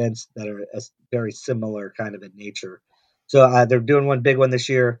many events that are very similar kind of in nature. So they're doing one big one this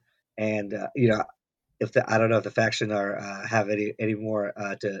year, and I don't know if the faction have any more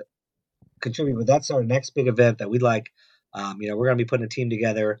to contribute, but that's our next big event that we'd like. We're going to be putting a team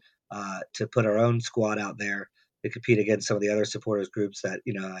together to put our own squad out there to compete against some of the other supporters groups that,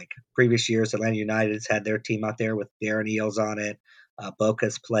 like previous years. Atlanta United's had their team out there with Darren Eels on it.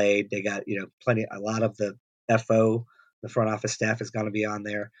 Boca's played. They got, a lot of the FO, the front office staff is going to be on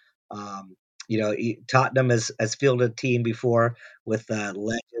there. Tottenham has fielded a team before with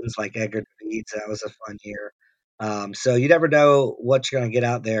legends like Edgar Davids. That was a fun year. So you never know what you're going to get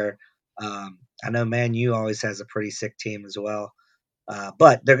out there. I know Man U always has a pretty sick team as well.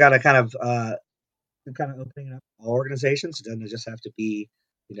 But they're going to kind of opening up all organizations. It doesn't just have to be,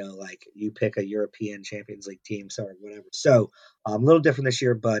 like you pick a European Champions League team, or whatever. So a little different this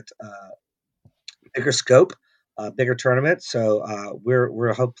year, but bigger scope, bigger tournament. So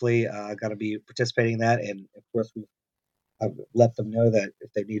we're hopefully going to be participating in that. And of course, I've let them know that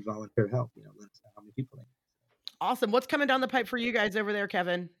if they need volunteer help, let us know how many people they need. Awesome. What's coming down the pipe for you guys over there,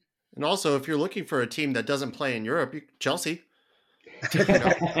 Kevin? And also, if you're looking for a team that doesn't play in Europe, Chelsea. Yeah,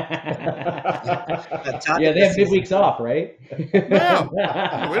 they have good weeks off, right?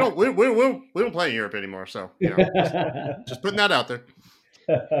 Yeah, we don't play in Europe anymore, so just putting that out there.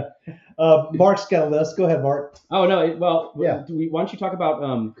 Mark's got a list. Go ahead, Mark. Oh no, well, yeah. Why don't you talk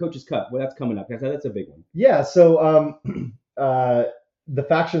about Coach's Cup? Well, that's coming up. That's a big one. Yeah. So the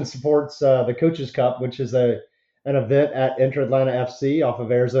faction supports the Coach's Cup, which is an event at Enter Atlanta FC off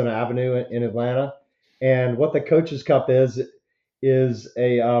of Arizona Avenue in Atlanta. And what the Coach's Cup is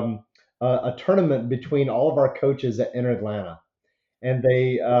a tournament between all of our coaches at Enter Atlanta, and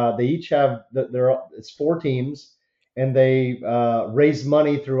they each have it's 4 teams, and they raise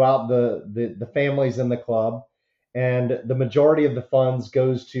money throughout the families in the club, and the majority of the funds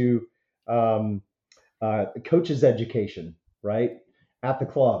goes to coaches' education, right, at the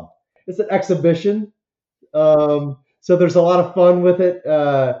club. It's an exhibition, so there's a lot of fun with it,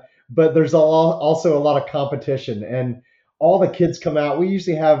 but there's also a lot of competition, and all the kids come out. We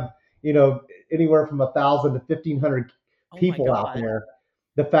usually have, anywhere from 1,000 to 1,500 people out there.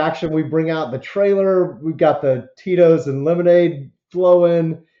 The faction, we bring out the trailer. We've got the Tito's and lemonade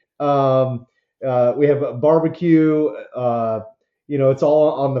flowing. We have a barbecue. It's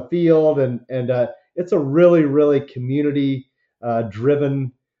all on the field, and it's a really, really community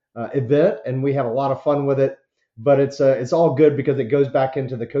driven event, and we have a lot of fun with it. But it's all good because it goes back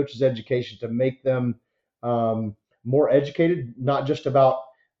into the coaches' education to make them more educated, not just about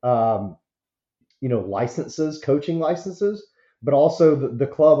licenses, coaching licenses, but also the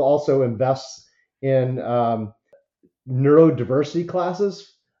club also invests in neurodiversity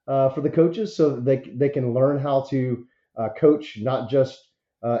classes for the coaches, so that they can learn how to coach not just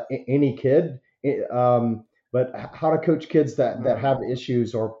any kid, but how to coach kids that have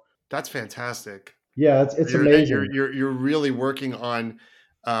issues. Or that's fantastic. Yeah, it's amazing. You're really working on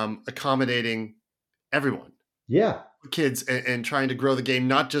accommodating everyone. Yeah, kids and trying to grow the game,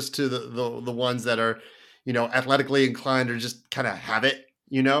 not just to the ones that are, athletically inclined or just kind of have it,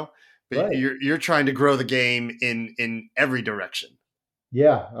 but right. You're trying to grow the game in every direction.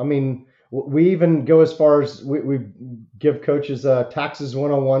 Yeah, we even go as far as we give coaches taxes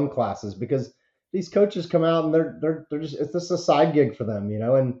 101 classes, because these coaches come out and they're just, it's just a side gig for them,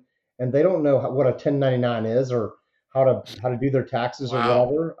 and they don't know what a 1099 is or how to do their taxes. Wow.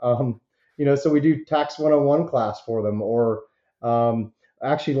 Or whatever. So we do tax 101 class for them, or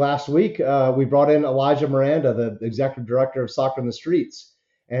actually last week, we brought in Elijah Miranda, the executive director of Soccer in the Streets,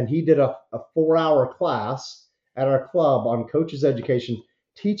 and he did a 4-hour class at our club on coaches education,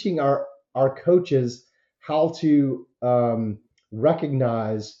 teaching our coaches how to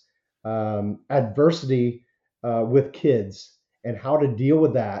recognize adversity with kids and how to deal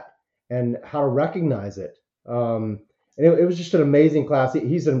with that and how to recognize it. And it was just an amazing class.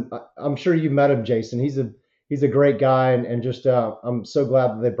 I'm sure you met him, Jason. He's a great guy, and just I'm so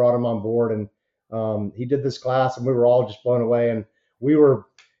glad that they brought him on board. And he did this class, and we were all just blown away, and we were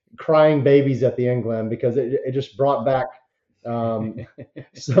crying babies at the end, Glenn, because it just brought back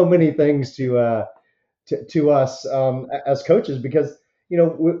so many things to us as coaches. Because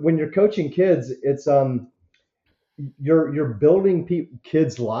when you're coaching kids, it's you're building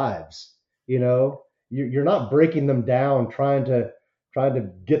kids' lives. You're not breaking them down, trying to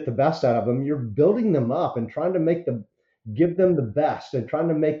get the best out of them. You're building them up and trying to give them the best and trying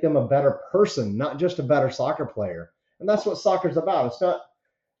to make them a better person, not just a better soccer player. And that's what soccer's about. It's not,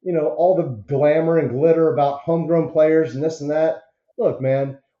 all the glamour and glitter about homegrown players and this and that. Look,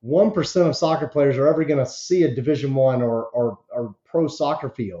 man, 1% of soccer players are ever going to see a Division I or pro soccer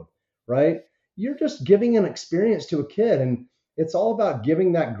field, right? You're just giving an experience to a kid, and it's all about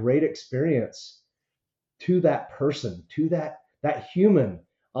giving that great experience to that person, to that human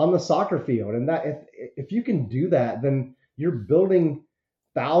on the soccer field. And that if you can do that, then you're building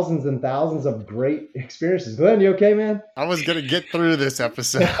thousands and thousands of great experiences. Glenn, you okay, man? I was going to get through this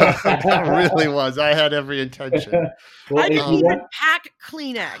episode. I really was. I had every intention. I didn't even pack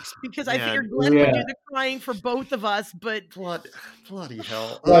Kleenex because I figured Glenn would do the crying for both of us, but bloody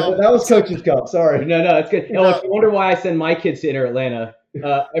hell. That was Coach's Cup. Sorry. No, it's good. If you wonder why I send my kids to Inter Atlanta,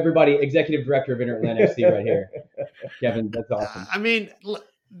 everybody, executive director of Inter Atlanta FC right here. Kevin, that's awesome. I mean,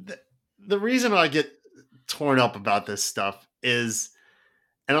 the reason I get torn up about this stuff is,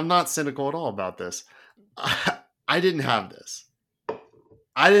 and I'm not cynical at all about this, I didn't have this.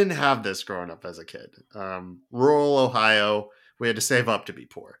 I didn't have this growing up as a kid. Rural Ohio, we had to save up to be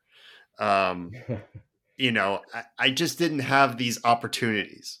poor. I just didn't have these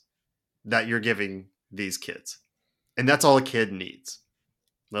opportunities that you're giving these kids. And that's all a kid needs.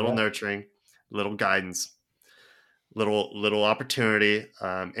 Little nurturing, little guidance, little opportunity,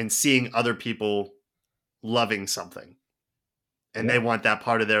 and seeing other people loving something. And they want that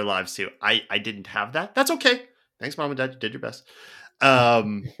part of their lives too. I didn't have that. That's okay. Thanks, Mom and Dad. You did your best.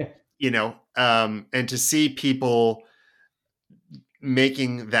 And to see people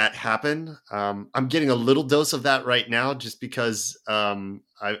making that happen, I'm getting a little dose of that right now, just because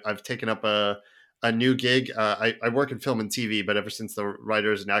I've taken up a new gig. I work in film and TV, but ever since the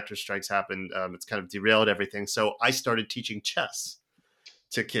writers and actors strikes happened, it's kind of derailed everything. So I started teaching chess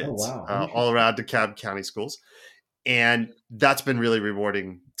to kids all around DeKalb County schools. And that's been really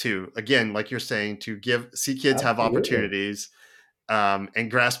rewarding too. Again, like you're saying, to see kids have opportunities and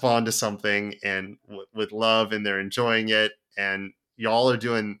grasp onto something and with love, and they're enjoying it. And y'all are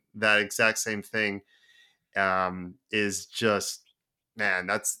doing that exact same thing. Is just, man,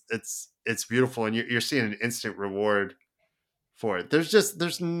 it's beautiful. And you're seeing an instant reward for it.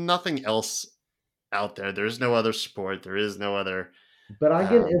 There's nothing else out there. There's no other sport. There is no other. But I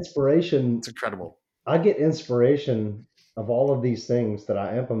get inspiration. It's incredible. I get inspiration of all of these things that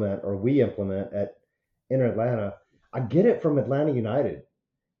I implement or we implement at Inter Atlanta. I get it from Atlanta United.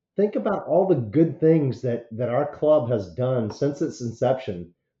 Think about all the good things that our club has done since its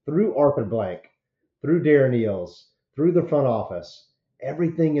inception, through Arthur Blank, through Darren Eels, through the front office.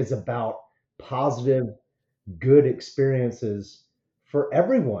 Everything is about positive, good experiences for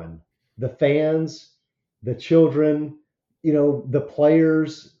everyone, the fans, the children, the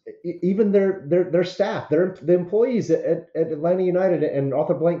players, even their staff, the employees at Atlanta United and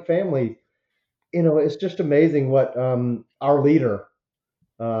Arthur Blank family. It's just amazing what our leader,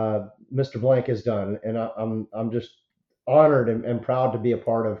 Mr. Blank, has done, and I'm just honored and proud to be a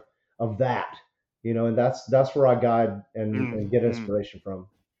part of that. And that's where I guide and get inspiration from.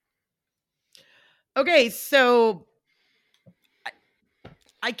 Okay, so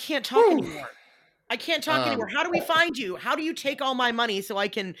I can't talk anymore. I can't talk anymore. How do we find you? How do you take all my money so I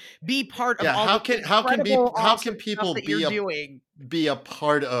can be part of all how the can people be a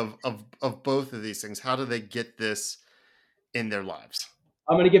part of both of these things? How do they get this in their lives?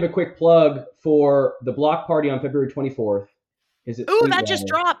 I'm going to give a quick plug for the block party on February 24th. Ooh, that just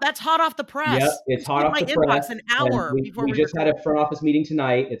dropped. That's hot off the press. Yep, it's hot off the press. An hour before we just had a front office meeting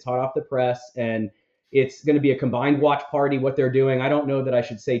tonight. It's hot off the press, and it's going to be a combined watch party. What they're doing, I don't know that I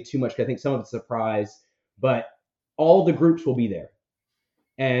should say too much, because I think some of it's a surprise, but all the groups will be there.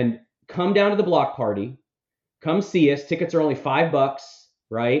 And come down to the block party. Come see us. Tickets are only $5.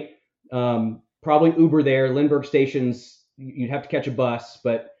 right? Probably Uber there. Lindbergh Station's, you'd have to catch a bus,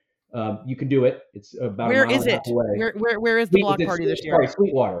 but you can do it. It's about Where a mile is and a it? half away. Where is the block party this year?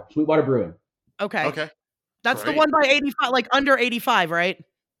 Sweetwater Brewing. Okay. That's the one by 85, like under 85, right?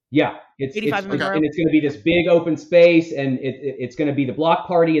 Yeah, it's 85 and it's going to be this big open space, and it's going to be the block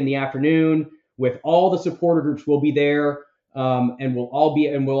party in the afternoon with all the supporter groups will be there, and we'll all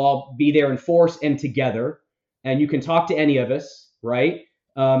be there in force and together, and you can talk to any of us, right?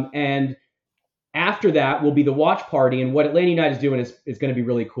 And after that will be the watch party, and what Atlanta United is doing is going to be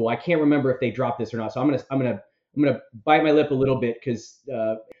really cool. I can't remember if they dropped this or not, so I'm gonna bite my lip a little bit because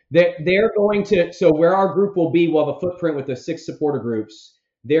they're going to. So where our group will be, we'll have a footprint with the 6 supporter groups.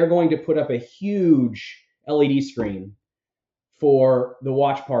 They're going to put up a huge LED screen for the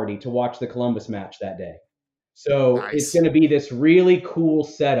watch party to watch the Columbus match that day. So It's going to be this really cool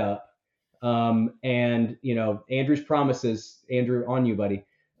setup. And Andrew's promises, Andrew, on you, buddy.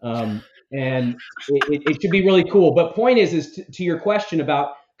 And it should be really cool. But point is to your question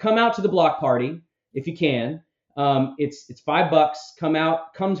about come out to the block party if you can. It's $5. Come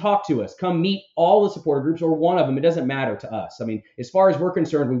out, come talk to us, come meet all the supporter groups or one of them. It doesn't matter to us. I mean, as far as we're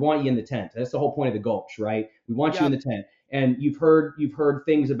concerned, we want you in the tent. That's the whole point of the Gulch, right? We want you in the tent. And you've heard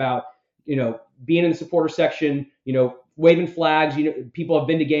things about, being in the supporter section, waving flags, people have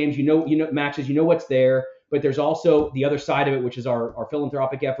been to games, matches, what's there. But there's also the other side of it, which is our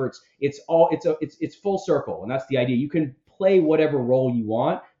philanthropic efforts. It's full circle. And that's the idea. You can play whatever role you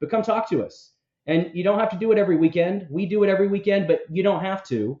want, but come talk to us. And you don't have to do it every weekend. We do it every weekend, but you don't have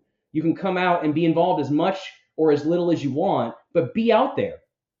to. You can come out and be involved as much or as little as you want, but be out there,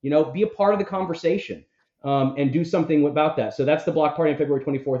 be a part of the conversation, and do something about that. So that's the block party on February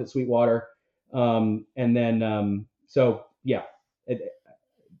 24th at Sweetwater. And then, I'll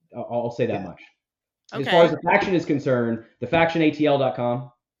say that much. Okay. As far as the faction is concerned, the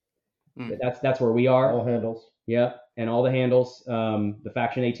factionatl.com, that's where we are. All handles. Yeah, and all the handles, the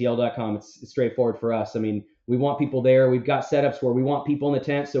factionatl.com. It's straightforward for us. I mean, we want people there. We've got setups where we want people in the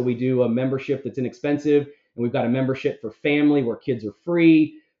tent, so we do a membership that's inexpensive, and we've got a membership for family where kids are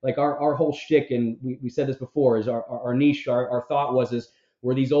free. Like our whole shtick, and we said this before, is our niche, our thought is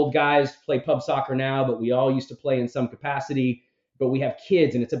we're these old guys play pub soccer now, but we all used to play in some capacity. But we have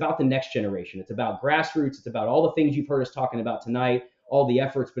kids, and it's about the next generation. It's about grassroots. It's about all the things you've heard us talking about tonight, all the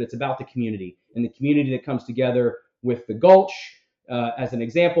efforts, but it's about the community and the community that comes together with the Gulch as an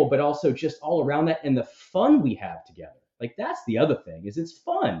example, but also just all around that and the fun we have together. Like that's the other thing is it's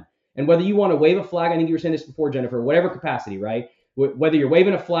fun. And whether you want to wave a flag, I think you were saying this before, Jennifer, whatever capacity, right? Whether you're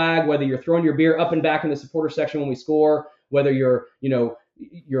waving a flag, whether you're throwing your beer up and back in the supporter section when we score, whether you're,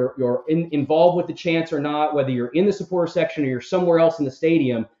 involved with the chants or not, whether you're in the supporter section or you're somewhere else in the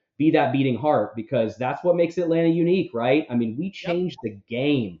stadium, be that beating heart, because that's what makes Atlanta unique, right? I mean, we changed the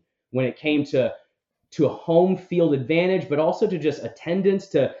game when it came to a home field advantage, but also to just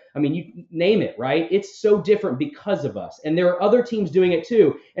attendance, you name it, right? It's so different because of us. And there are other teams doing it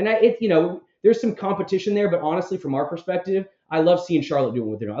too. And there's some competition there, but honestly, from our perspective, I love seeing Charlotte doing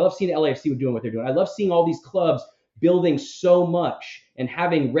what they're doing. I love seeing LAFC doing what they're doing. I love seeing all these clubs building so much and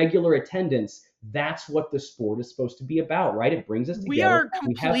having regular attendance. That's what the sport is supposed to be about, right? It brings us together.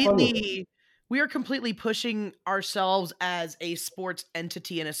 We are completely pushing ourselves as a sports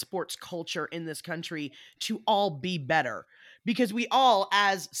entity and a sports culture in this country to all be better, because we all,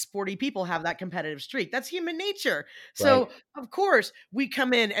 as sporty people, have that competitive streak. That's human nature. So, of course, we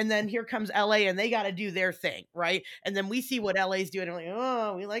come in and then here comes LA and they got to do their thing, right? And then we see what LA's doing and we're like,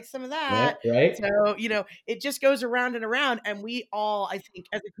 oh, we like some of that. Yeah, right. So, it just goes around and around. And we all, I think,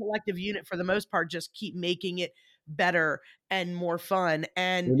 as a collective unit, for the most part, just keep making it better and more fun.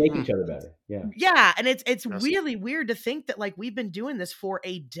 And we make each other better. Yeah. And it's really weird to think that like we've been doing this for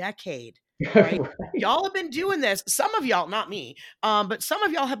a decade. Right? Y'all have been doing this. Some of y'all, not me, but some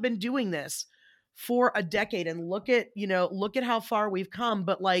of y'all have been doing this for a decade. And look at how far we've come.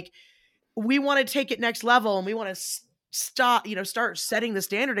 But like, we want to take it next level and we want to start setting the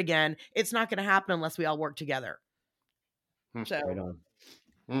standard again. It's not going to happen unless we all work together. So, right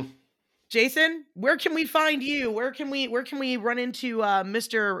on. Jason, where can we find you? Where can we run into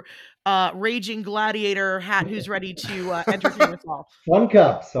Mr. Raging Gladiator Hat, who's ready to entertain us all? Fun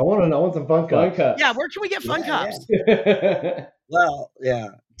cups. I want some fun cups. Yeah, where can we get fun cups? Yeah. Well, yeah,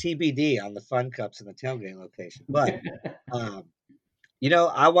 TBD on the fun cups in the tailgate location. But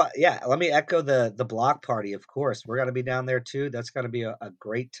let me echo the block party. Of course, we're gonna be down there too. That's gonna be a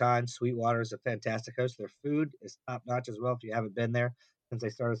great time. Sweetwater is a fantastic host. Their food is top notch as well. If you haven't been there since they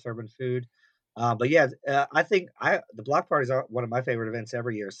started serving food, But yeah, I think the block parties are one of my favorite events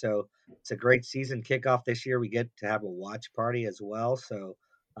every year. So it's a great season kickoff this year. We get to have a watch party as well. So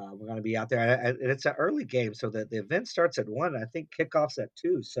we're going to be out there, and it's an early game, so the event starts at 1. I think kickoff's at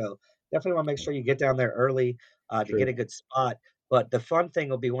 2. So definitely want to make sure you get down there early to get a good spot. But the fun thing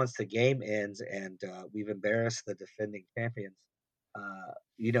will be once the game ends and we've embarrassed the defending champions.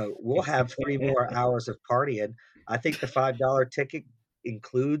 We'll have 3 more hours of partying. I think the $5 ticket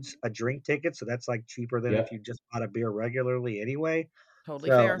includes a drink ticket, so that's like cheaper than if you just bought a beer regularly anyway. Totally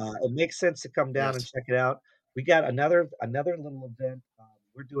So fair. it makes sense to come down and check it out. We got another little event.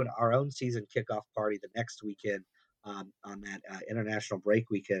 We're doing our own season kickoff party the next weekend on that international break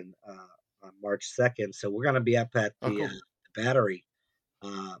weekend on March 2nd. So we're going to be up at the Battery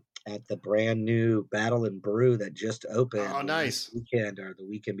uh, at the brand new Battle and Brew that just opened last weekend or the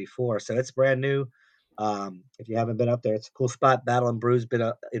weekend before. So it's brand new. If you haven't been up there, it's a cool spot. Battle and Brew's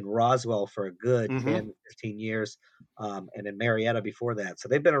been in Roswell for a good 10, 15 years, and in Marietta before that. So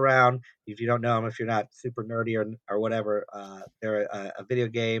they've been around. If you don't know them, if you're not super nerdy or whatever, they're a video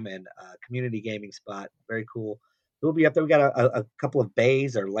game and community gaming spot. Very cool. We'll be up there. We got a couple of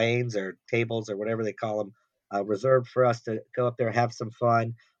bays or lanes or tables or whatever they call them reserved for us to go up there, have some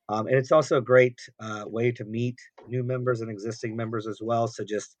fun. And it's also a great way to meet new members and existing members as well. So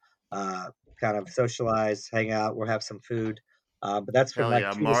just kind of socialize, hang out, we'll have some food. But that's from like 2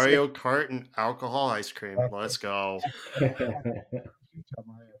 to 6. Mario Kart and alcohol ice cream. Let's go.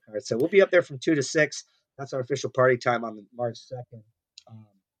 So we'll be up there from 2 to 6. That's our official party time on March 2nd.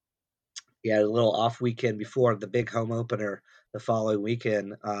 A little off weekend before the big home opener the following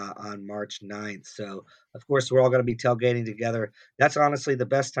weekend on March 9th. So, of course, we're all going to be tailgating together. That's honestly the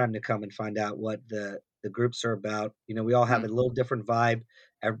best time to come and find out what the groups are about. We all have a little different vibe.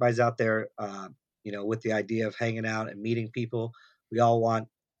 Everybody's out there, with the idea of hanging out and meeting people. We all want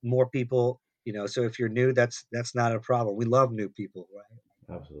more people, so if you're new, that's not a problem. We love new people, right?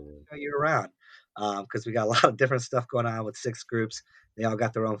 Absolutely. Year round, because we got a lot of different stuff going on with 6 groups. They all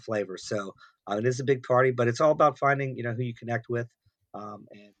got their own flavor. So it is a big party, but it's all about finding, who you connect with and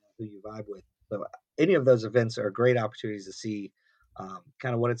who you vibe with. So any of those events are great opportunities to see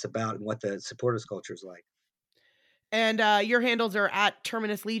kind of what it's about and what the supporters culture is like. And your handles are at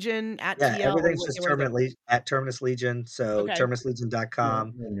Terminus Legion, at TL. Everything's just at Terminus Legion. So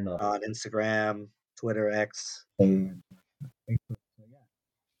terminuslegion.com on Instagram, Twitter, X, and Facebook.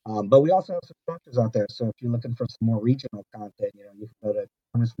 But we also have some sponsors out there. So if you're looking for some more regional content, you can go to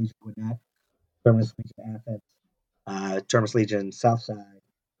Terminus Legion Gwinnett, Terminus Legion Athens, Terminus Legion Southside.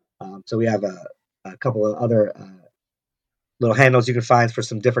 So we have a couple of other little handles you can find for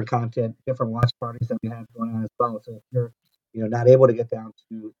some different content, different watch parties that we have going on as well. So if you're not able to get down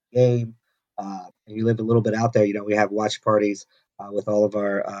to the game and you live a little bit out there, we have watch parties with all of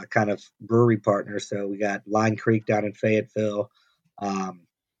our kind of brewery partners. So we got Line Creek down in Fayetteville.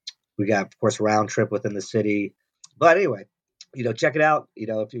 We got, of course, Round Trip within the city. But anyway, check it out.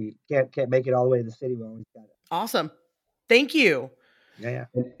 If you can't make it all the way to the city, we always got it. Awesome. Thank you. Yeah.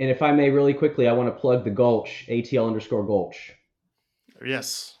 And if I may, really quickly, I want to plug the Gulch, ATL_Gulch.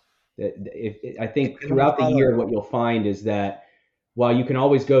 Yes. I think throughout the year, what you'll find is that while you can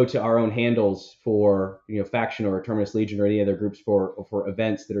always go to our own handles for, Faction or Terminus Legion or any other groups for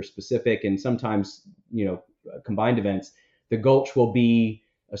events that are specific and sometimes, combined events, the Gulch will be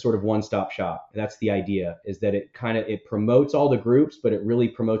a sort of one-stop shop. That's the idea, is that it promotes all the groups, but it really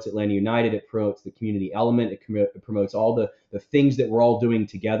promotes Atlanta United. It promotes the community element. It promotes all the things that we're all doing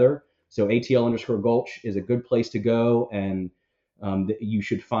together. So ATL_Gulch is a good place to go, and you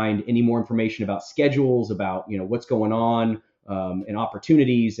should find any more information about schedules, about what's going on, and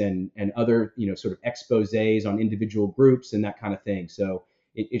opportunities, and other sort of exposés on individual groups and that kind of thing. So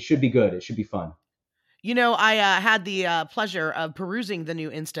it should be good. It should be fun. I had the pleasure of perusing the new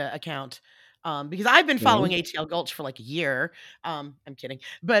Insta account because I've been following ATL Gulch for like a year. I'm kidding,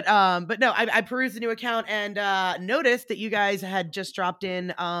 but no, I perused the new account and noticed that you guys had just dropped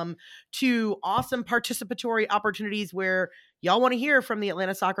in 2 awesome participatory opportunities where y'all want to hear from the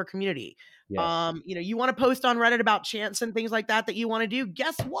Atlanta soccer community. Yes. You want to post on Reddit about chants and things like that you want to do.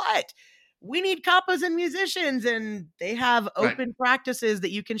 Guess what? We need capos and musicians, and they have open practices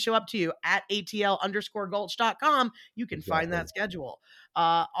that you can show up to at ATL_Gulch.com. You can find that schedule.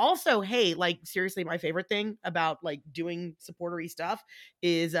 Also, hey, like seriously, my favorite thing about like doing supportery stuff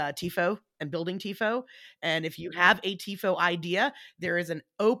is TIFO and building TIFO. And if you have a TIFO idea, there is an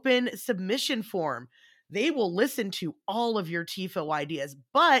open submission form. They will listen to all of your TIFO ideas.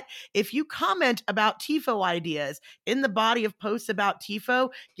 But if you comment about TIFO ideas in the body of posts about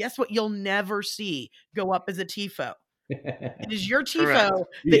TIFO, guess what you'll never see go up as a TIFO? It is your tifo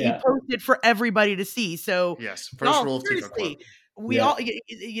that you posted for everybody to see. So yes, first rule of tifo club. We all,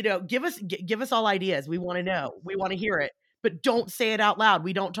 give us all ideas. We want to know. We want to hear it, but don't say it out loud.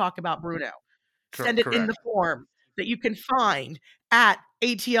 We don't talk about Bruno. Send it in the form that you can find at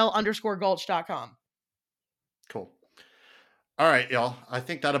atl_gulch.com. Cool. All right, y'all. I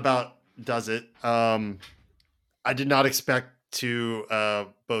think that about does it. I did not expect to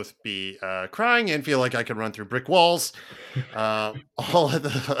both be crying and feel like I could run through brick walls all at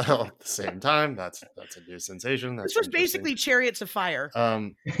the same time. That's a new sensation. This was basically Chariots of Fire.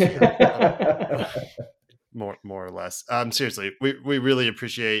 More or less. Seriously, we really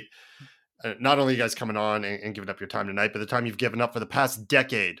appreciate not only you guys coming on and giving up your time tonight, but the time you've given up for the past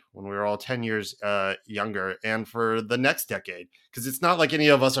decade when we were all 10 years younger, and for the next decade, because it's not like any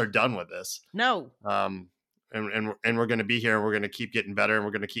of us are done with this. No. And we're going to be here, and we're going to keep getting better, and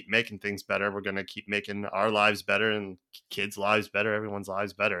we're going to keep making things better. We're going to keep making our lives better and kids' lives better, everyone's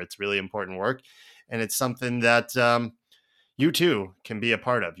lives better. It's really important work, and it's something that you too can be a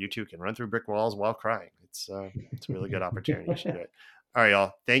part of. You too can run through brick walls while crying. It's a really good opportunity. You should do it. All right,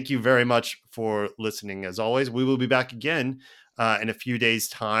 y'all. Thank you very much for listening. As always, we will be back again in a few days'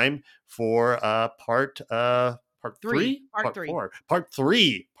 time for part three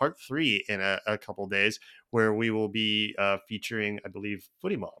in a couple days, where we will be featuring, I believe,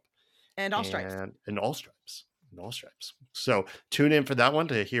 Footy Mob and All Stripes. And All Stripes. So tune in for that one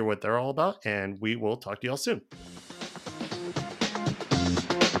to hear what they're all about, and we will talk to y'all soon.